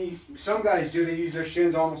I mean, some guys do. They use their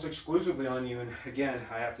shins almost exclusively on you, and again,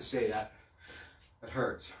 I have to say that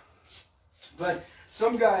hurts. But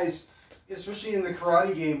some guys, especially in the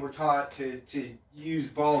karate game, were taught to use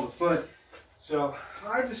ball of the foot. So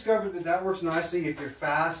I discovered that works nicely if you're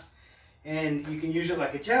fast, and you can use it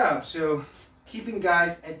like a jab. So keeping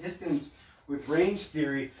guys at distance with range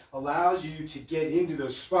theory allows you to get into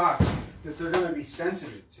those spots that they're going to be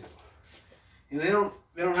sensitive to. And they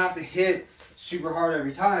don't have to hit super hard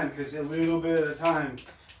every time, because a little bit at a time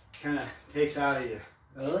kind of takes out of you.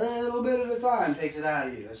 A little bit at a time takes it out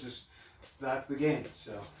of you. That's the game.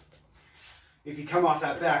 So if you come off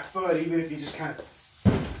that back foot, even if you just kind of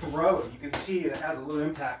throw it, you can see it has a little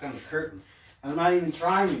impact on the curtain. And I'm not even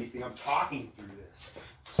trying anything. I'm talking through this.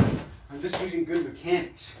 I'm just using good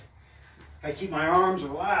mechanics. I keep my arms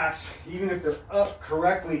relaxed, even if they're up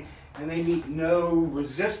correctly and they meet no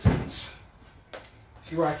resistance.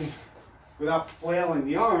 See where I can, without flailing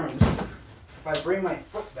the arms, if I bring my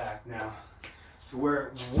foot back now to where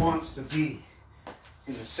it wants to be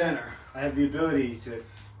in the center, I have the ability to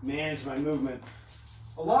manage my movement.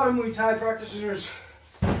 A lot of Muay Thai practitioners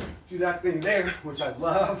do that thing there, which I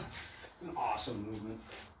love. It's an awesome movement.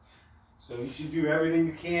 So you should do everything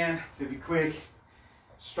you can to be quick,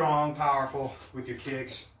 strong, powerful with your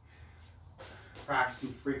kicks. Practice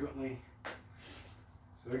them frequently.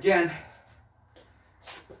 So again,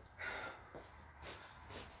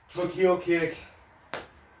 hook heel kick,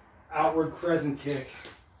 outward crescent kick.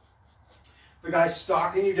 The guy's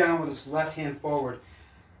stalking you down with his left hand forward.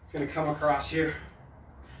 It's going to come across here.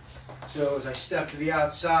 So as I step to the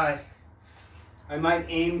outside, I might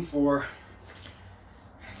aim for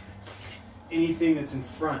anything that's in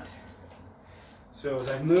front. So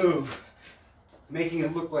as I move, making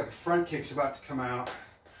it look like a front kick's about to come out,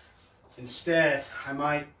 instead I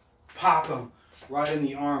might pop him right in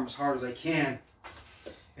the arm as hard as I can.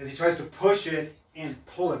 As he tries to push it and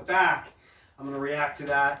pull it back, I'm going to react to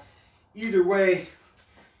that. Either way,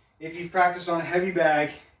 if you've practiced on a heavy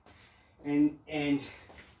bag and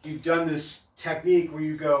you've done this technique where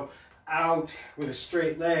you go out with a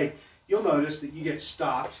straight leg, you'll notice that you get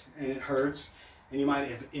stopped and it hurts and you might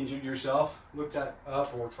have injured yourself. Look that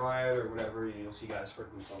up or try it or whatever, and you'll see guys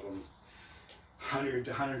hurt themselves on 100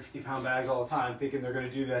 to 150 pound bags all the time, thinking they're going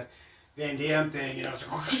to do that Van Damme thing, you know,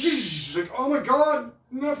 it's like, oh my God,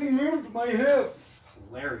 nothing moved my hip. It's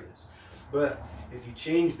hilarious. But if you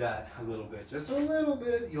change that a little bit, just a little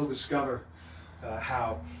bit, you'll discover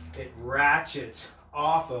how it ratchets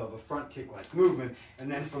off of a front kick-like movement,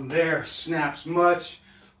 and then from there snaps much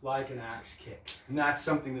like an axe kick. And that's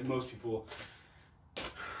something that most people,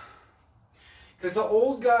 because the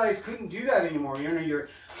old guys couldn't do that anymore. You know, your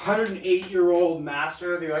 108-year-old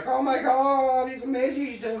master, they're like, oh my God, he's amazing,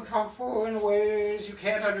 he's doing Kung Fu in ways you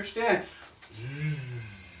can't understand.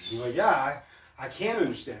 You're like, yeah, I can't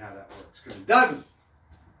understand how that works, because it doesn't.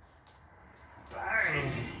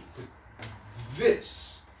 Bang.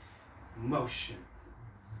 This motion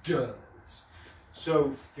does.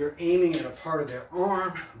 So you're aiming at a part of their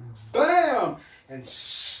arm, bam, and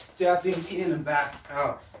stepping in and back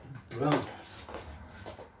out, boom.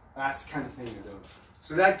 That's the kind of thing you're doing.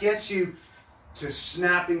 So that gets you to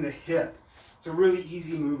snapping the hip. It's a really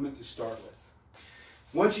easy movement to start with.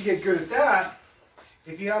 Once you get good at that,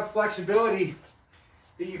 if you have flexibility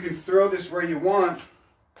that you can throw this where you want.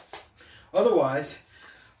 Otherwise,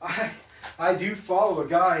 I do follow a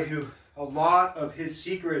guy who a lot of his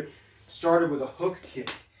secret started with a hook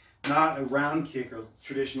kick, not a round kick or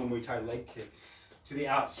traditional Muay Thai leg kick to the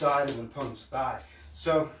outside of an opponent's thigh.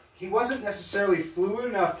 So he wasn't necessarily fluid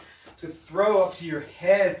enough to throw up to your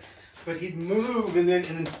head, but he'd move and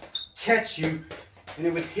then catch you, and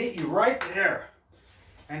it would hit you right there.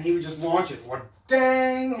 And he would just launch it, or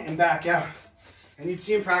dang, and back out. And you'd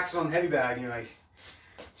see him practice on the heavy bag, and you're like,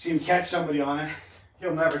 see him catch somebody on it.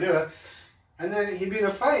 He'll never do it. And then he'd be in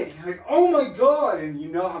a fight. You're like, oh my God, and you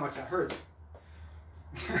know how much that hurts.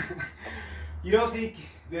 You don't think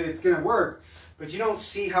that it's going to work, but you don't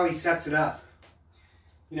see how he sets it up.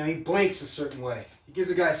 You know, he blinks a certain way. He gives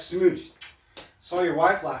a guy a smooch. Saw your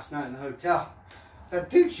wife last night in the hotel. That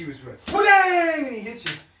dude she was with, ba-dang, and he hits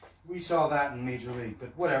you. We saw that in Major League, but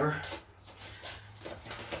whatever.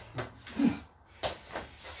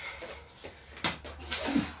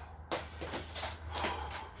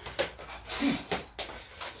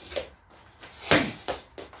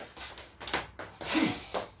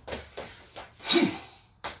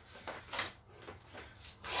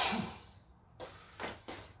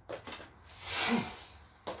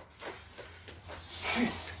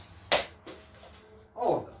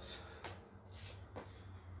 All of those.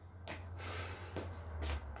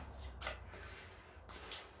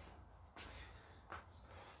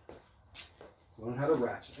 Learn how to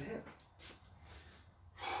ratchet the hip.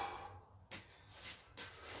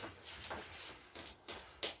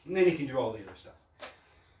 And then you can do all the other stuff.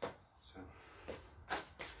 So,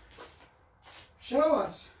 show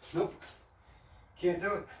us. Nope. Can't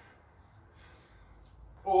do it.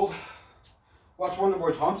 Old. Watch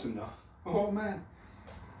Wonderboy Thompson though. Oh man.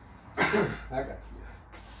 That guy.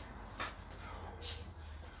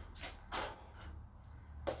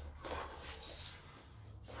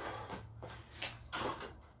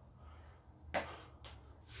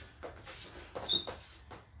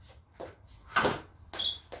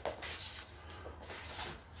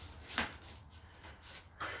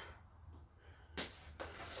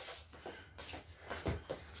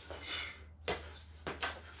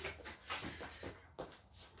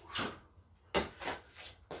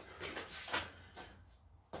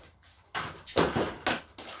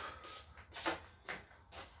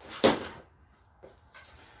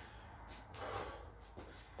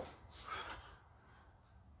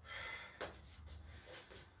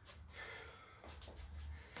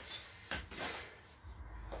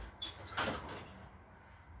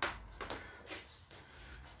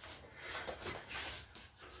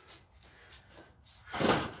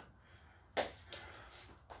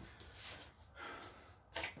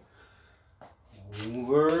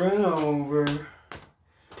 Over and over. I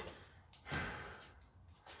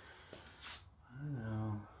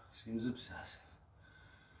know, seems obsessive.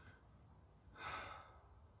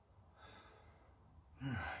 All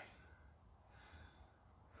right.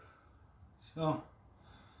 So,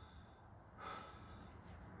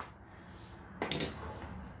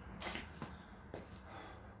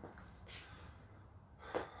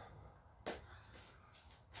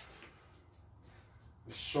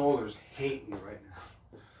 the shoulders hate me right now.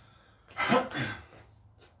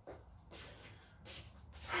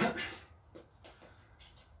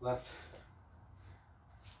 Left.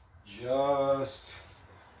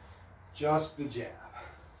 Just the jab.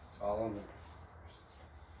 That's all I'm doing.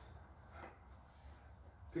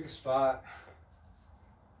 Pick a spot.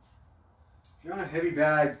 If you're on a heavy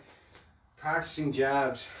bag, practicing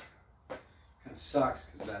jabs kind of sucks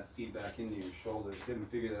because of that feedback into your shoulders.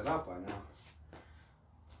 Didn't figure that out by now.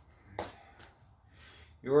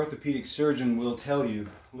 Your orthopedic surgeon will tell you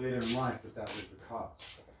later in life that that was the cause.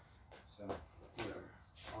 So, whatever.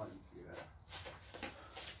 I'll let you figure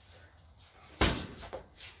that out.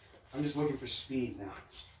 I'm just looking for speed now.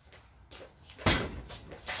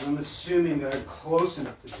 And I'm assuming that I'm close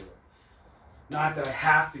enough to do it. Not that I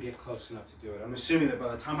have to get close enough to do it. I'm assuming that by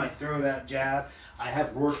the time I throw that jab, I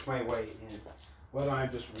have worked my way in. Whether I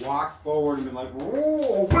just walk forward and be like,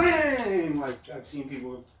 whoa, bang, like I've seen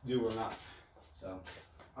people do or not. So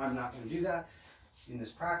I'm not going to do that in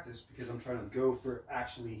this practice because I'm trying to go for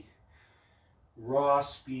actually raw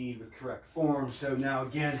speed with correct form. So now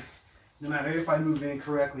again, no matter if I move in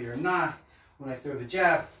correctly or not, when I throw the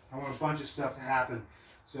jab, I want a bunch of stuff to happen.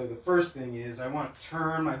 So the first thing is I want to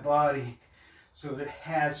turn my body so that it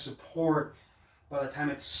has support by the time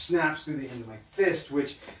it snaps through the end of my fist,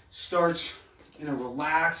 which starts in a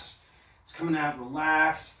relaxed, it's coming out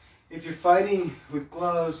relaxed. If you're fighting with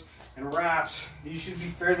gloves and wraps, you should be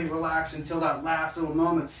fairly relaxed until that last little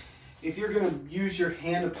moment. If you're going to use your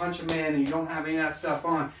hand to punch a man and you don't have any of that stuff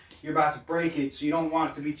on, you're about to break it, so you don't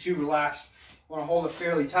want it to be too relaxed. You want to hold it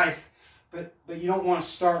fairly tight, but you don't want to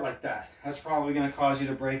start like that. That's probably going to cause you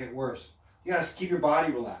to break it worse. You got to keep your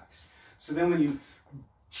body relaxed. So then when you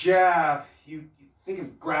jab, you think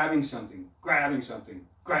of grabbing something, grabbing something,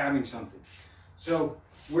 grabbing something. So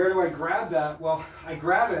where do I grab that? Well, I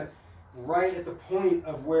grab it right at the point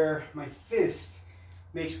of where my fist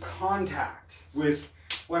makes contact with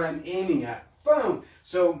what I'm aiming at. Boom!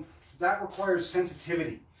 So that requires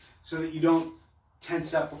sensitivity so that you don't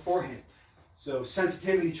tense up beforehand. So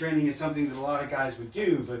sensitivity training is something that a lot of guys would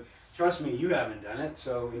do, but trust me, you haven't done it.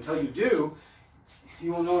 So until you do,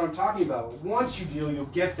 you won't know what I'm talking about. But once you do, you'll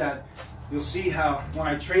get that. You'll see how when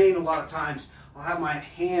I train a lot of times, I'll have my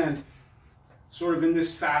hand sort of in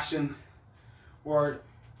this fashion, or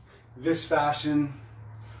this fashion,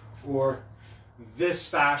 or this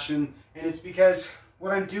fashion. And it's because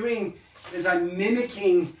what I'm doing is I'm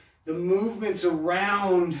mimicking the movements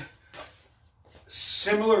around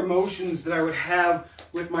similar motions that I would have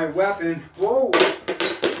with my weapon. Whoa!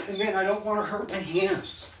 And then I don't want to hurt my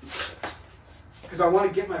hands because I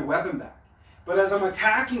want to get my weapon back. But as I'm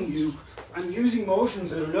attacking you, I'm using motions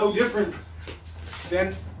that are no different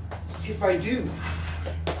than if I do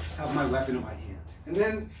have my weapon in my hand. And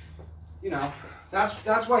then, you know,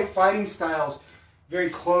 that's why fighting styles very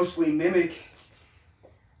closely mimic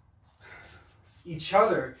each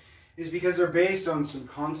other, is because they're based on some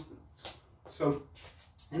constants. So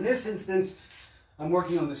in this instance, I'm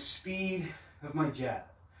working on the speed of my jab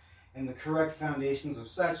and the correct foundations of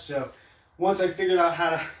such. So once I figured out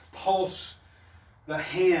how to pulse the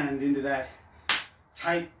hand into that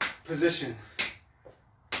tight position,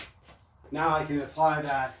 now I can apply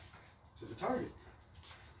that to the target.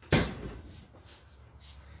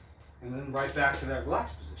 And then right back to that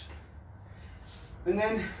relaxed position. And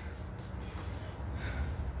then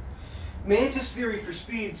Mantis theory for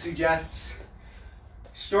speed suggests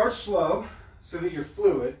start slow so that you're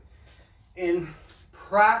fluid, and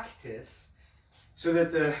practice so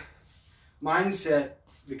that the mindset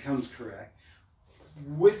becomes correct,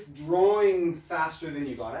 withdrawing faster than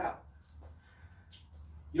you got out.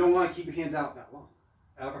 You don't want to keep your hands out that long,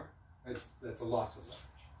 ever. That's a loss of leverage.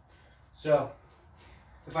 So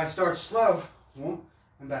if I start slow, whoop,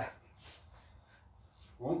 and back,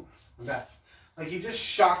 whoop, and back. Like you just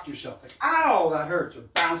shocked yourself, like, ow, that hurts, or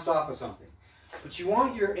bounced off of something. But you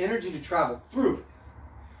want your energy to travel through it.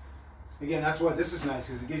 Again, that's why this is nice,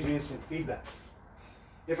 because it gives you instant feedback.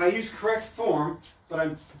 If I use correct form, but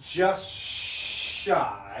I'm just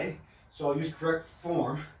shy, so I'll use correct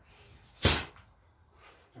form.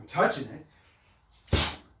 I'm touching it,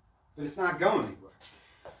 but it's not going anywhere.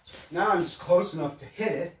 Now I'm just close enough to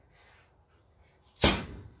hit it,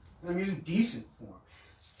 and I'm using decent form.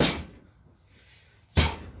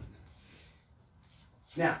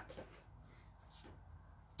 Now,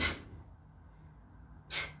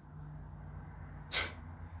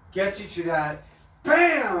 gets you to that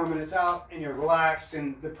bam, and it's out, and you're relaxed,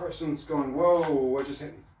 and the person's going, whoa, what just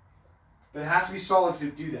hit me? But it has to be solid to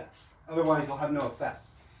do that. Otherwise, you'll have no effect.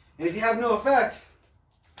 And if you have no effect,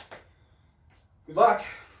 good luck.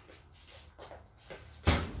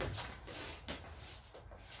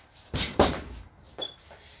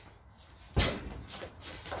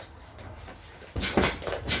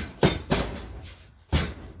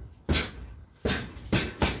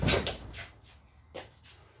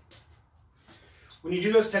 When you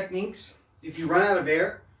do those techniques, if you run out of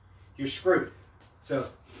air, you're screwed. So,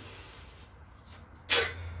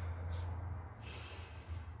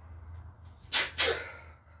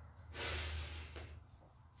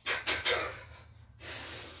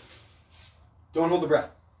 don't hold the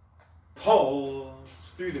breath. Pulse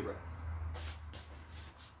through the breath.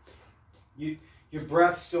 Your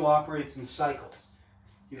breath still operates in cycles.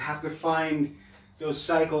 You have to find those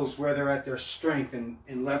cycles where they're at their strength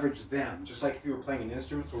and leverage them, just like if you were playing an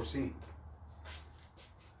instrument or singing.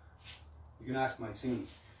 You can ask my singing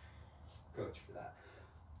coach for that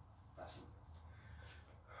lesson.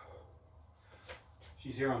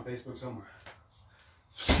 She's here on Facebook somewhere.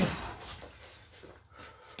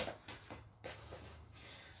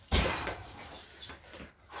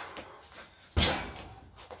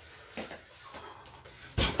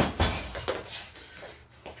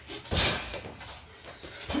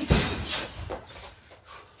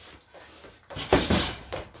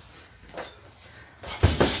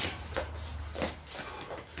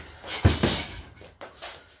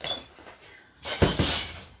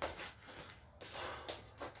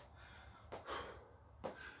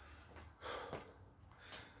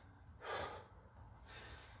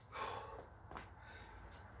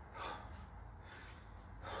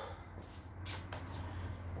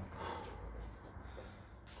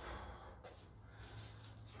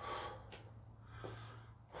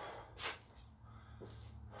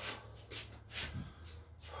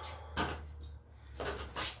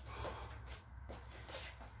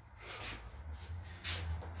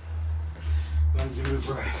 Learn to move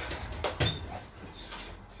right.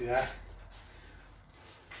 See that?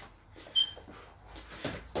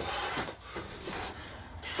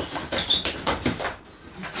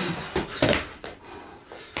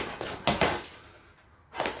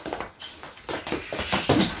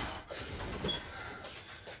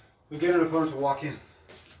 We get an opponent to walk in.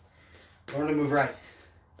 Learn to move right.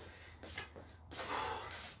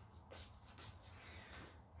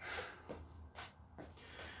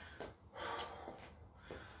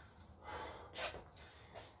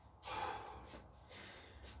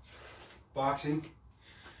 boxing,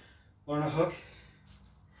 learn a hook.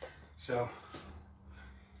 So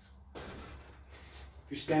if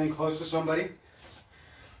you're standing close to somebody,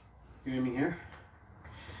 you hear me here?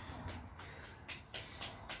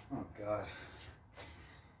 Oh God.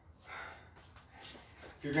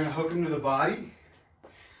 If you're gonna hook them to the body,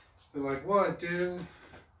 they're like, what, dude?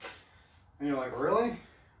 And you're like, really?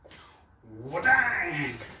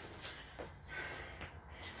 Wadang!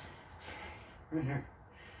 Right here.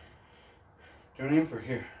 Don't aim for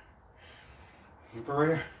here. Aim for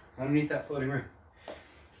right here, underneath that floating ring.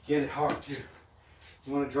 Get it hard too.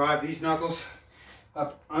 You want to drive these knuckles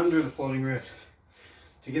up under the floating ribs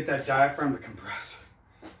to get that diaphragm to compress.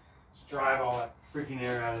 Just drive all that freaking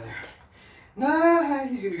air out of there. Nah,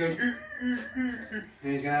 he's gonna go, and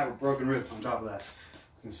he's gonna have a broken rib on top of that.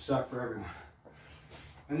 It's gonna suck for everyone.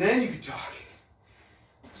 And then you can talk.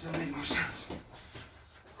 Does that make more sense?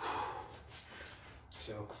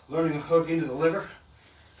 So, learning a hook into the liver.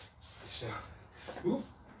 So, whoop,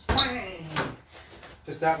 bang.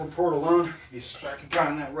 Just that report alone, if you strike a guy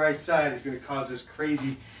on that right side, is going to cause this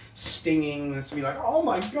crazy stinging. That's going to be like, oh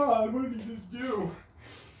my God, what did he just do?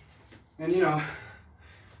 And you know,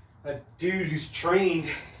 a dude who's trained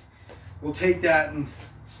will take that and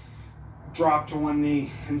drop to one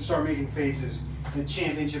knee and start making faces in a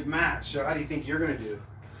championship match. So how do you think you're going to do?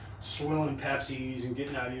 Swilling Pepsis and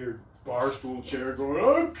getting out of your bar stool chair going,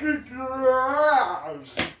 I'll kick your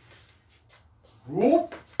ass.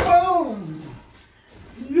 Whoop, boom.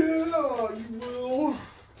 Yeah, you will.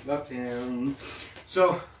 Left hand.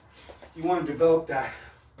 So you want to develop that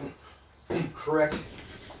correct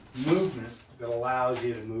movement that allows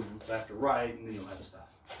you to move left or right, and then you'll have stuff.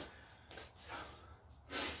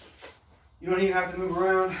 You don't even have to move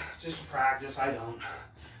around, just to practice. I don't.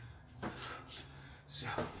 So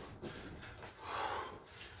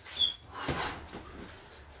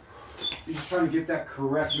you're just trying to get that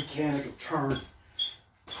correct mechanic of turn.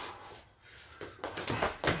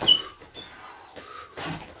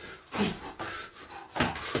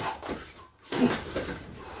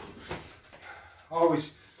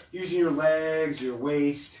 Always using your legs, your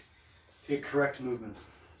waist to get correct movement.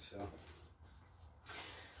 So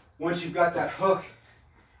once you've got that hook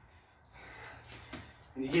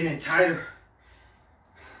and you get in tighter,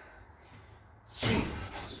 swing.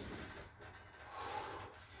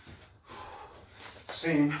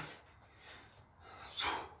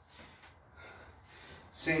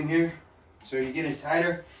 Same here. So you get in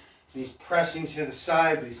tighter, and he's pressing to the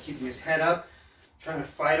side, but he's keeping his head up, trying to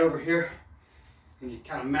fight over here. And you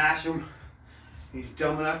kind of mash him. He's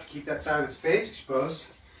dumb enough to keep that side of his face exposed.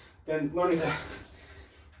 Then learning to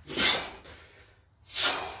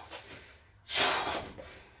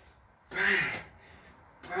bang,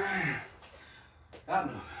 bang, that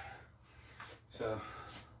move. So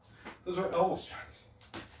those are elbow strikes.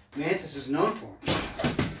 Mantis is known for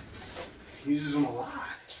them. Uses them a lot.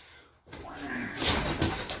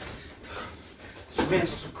 So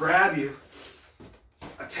Mantis will grab you,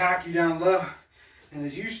 attack you down low, and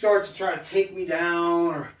as you start to try to take me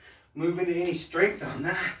down or move into any strength on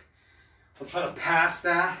that, I'll try to pass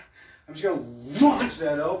that. I'm just going to launch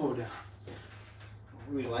that elbow down. I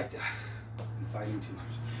don't really like that. I'm fighting too much.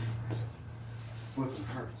 Because flipping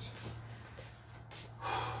hurts.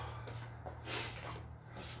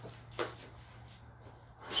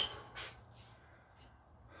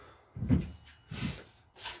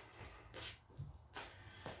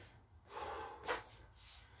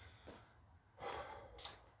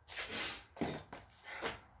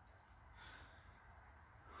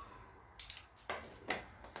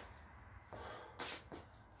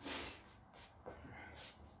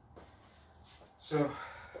 So,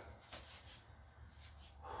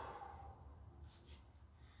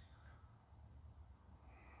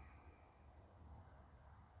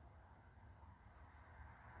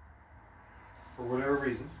 for whatever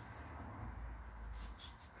reason,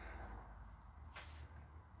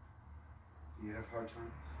 you have hard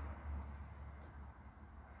time.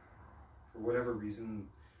 For whatever reason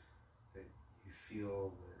that you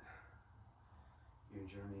feel that your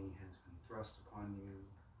journey has been thrust upon you.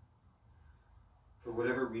 For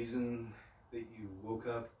whatever reason that you woke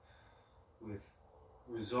up with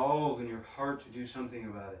resolve in your heart to do something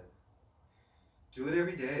about it. Do it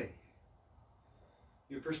every day.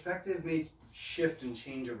 Your perspective may shift and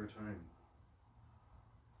change over time.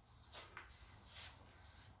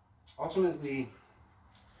 Ultimately,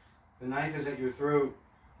 the knife is at your throat.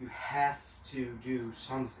 You have to do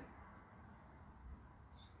something.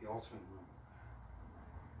 It's the ultimate moment.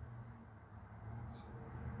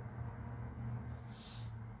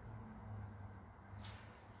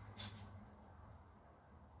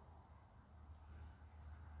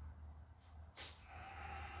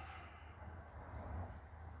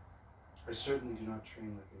 I certainly do not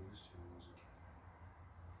train like I used to when I was a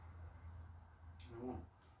kid. I won't.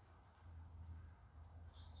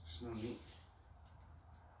 It's just no need.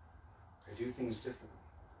 I do things differently.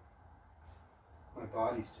 My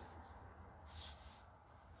body's different.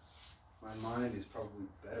 My mind is probably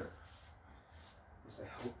better. At least I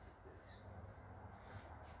hope it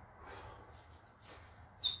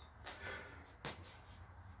is.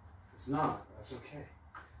 If it's not, that's okay.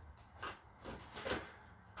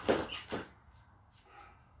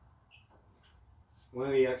 One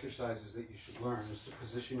of the exercises that you should learn is to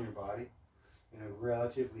position your body in a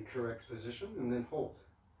relatively correct position and then hold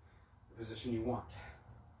the position you want.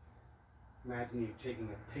 Imagine you taking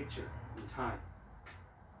a picture in time.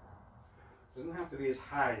 It doesn't have to be as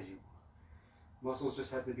high as you want. Muscles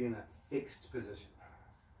just have to be in that fixed position.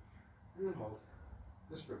 And then hold,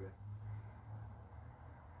 just for a bit.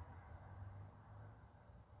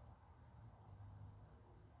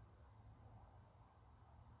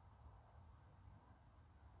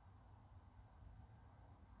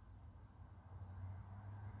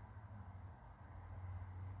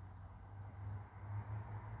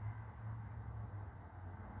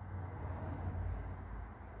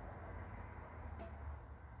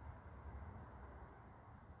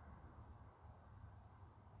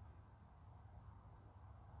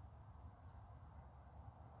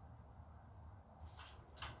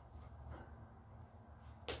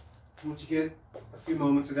 Once you get a few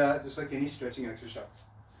moments of that, just like any stretching exercise,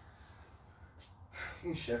 you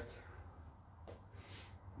can shift.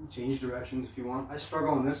 You can change directions if you want. I struggle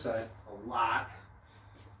on this side a lot,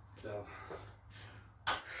 so.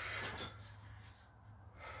 I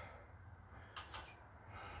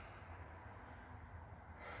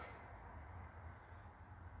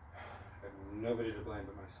have nobody to blame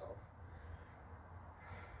but myself.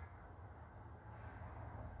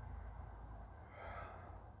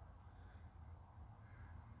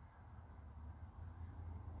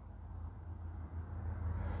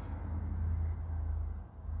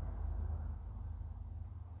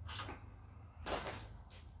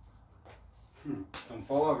 Don't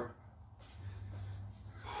fall over.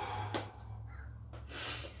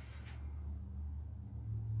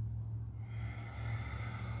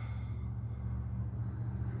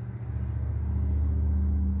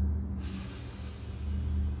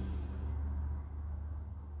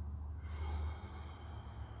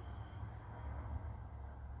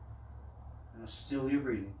 Now still your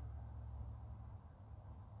breathing.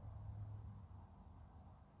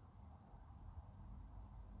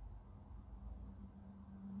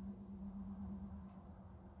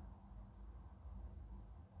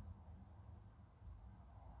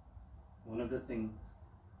 One of the things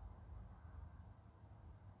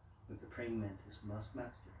that the praying mantis must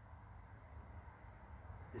master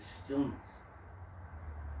is stillness.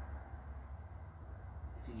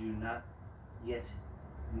 If you do not yet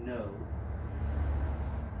know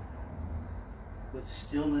what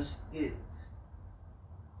stillness is,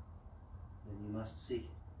 then you must seek it.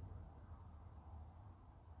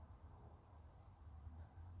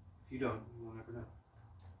 If you don't, you will never know.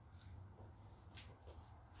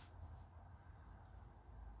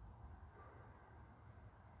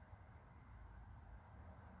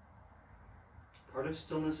 Part of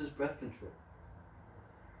stillness is breath control.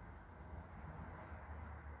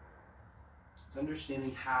 It's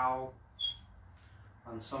understanding how,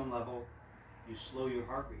 on some level, you slow your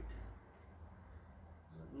heart rate down.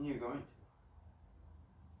 Doesn't mean you're going to.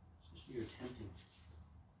 It's just you're attempting to.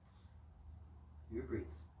 You're breathing.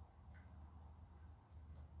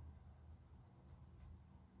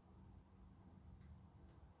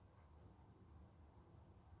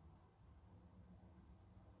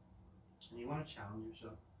 And you want to challenge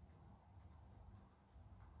yourself.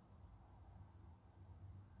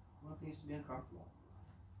 You want things to be uncomfortable.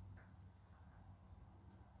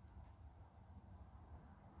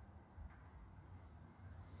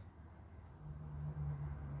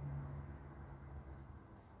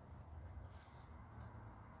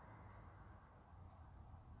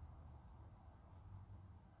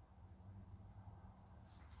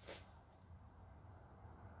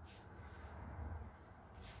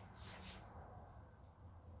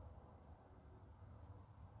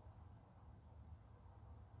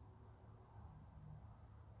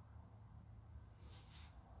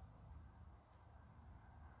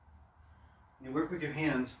 You work with your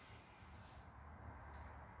hands,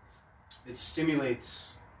 it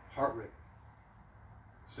stimulates heart rate.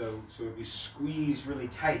 So if you squeeze really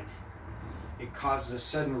tight, it causes a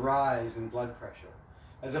sudden rise in blood pressure.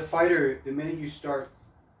 As a fighter, the minute you start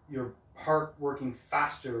your heart working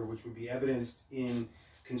faster, which would be evidenced in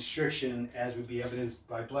constriction, as would be evidenced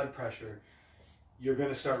by blood pressure, you're going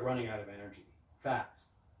to start running out of energy fast.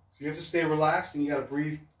 So you have to stay relaxed, and you got to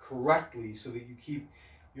breathe correctly so that you keep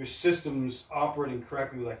your systems operating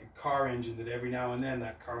correctly, like a car engine, that every now and then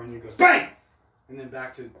that car engine goes bang, and then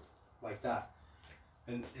back to like that.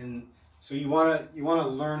 And so you want to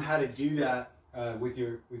learn how to do that with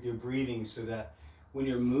your breathing, so that when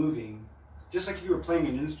you're moving, just like if you were playing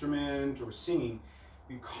an instrument or singing,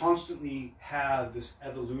 you constantly have this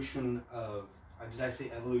evolution of, did I say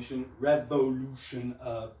evolution? Revolution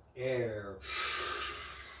of air.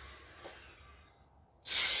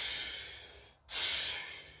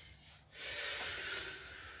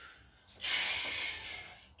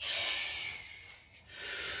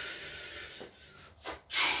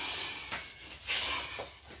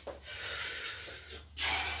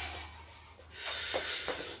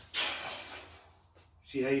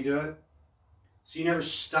 See how you do it? So you never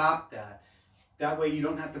stop that. That way you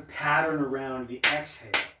don't have to pattern around the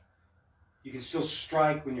exhale. You can still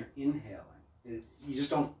strike when you're inhaling. You just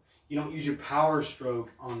don't use your power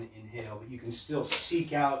stroke on the inhale, but you can still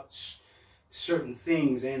seek out certain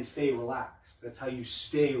things and stay relaxed. That's how you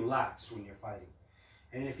stay relaxed when you're fighting.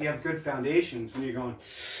 And if you have good foundations, when you're going,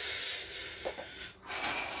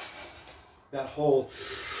 that whole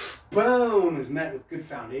boom is met with good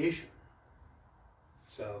foundation.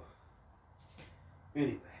 So,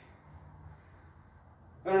 anyway,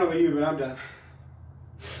 I don't know about you, but I'm done.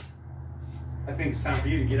 I think it's time for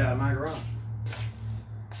you to get out of my garage.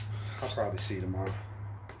 I'll probably see you tomorrow.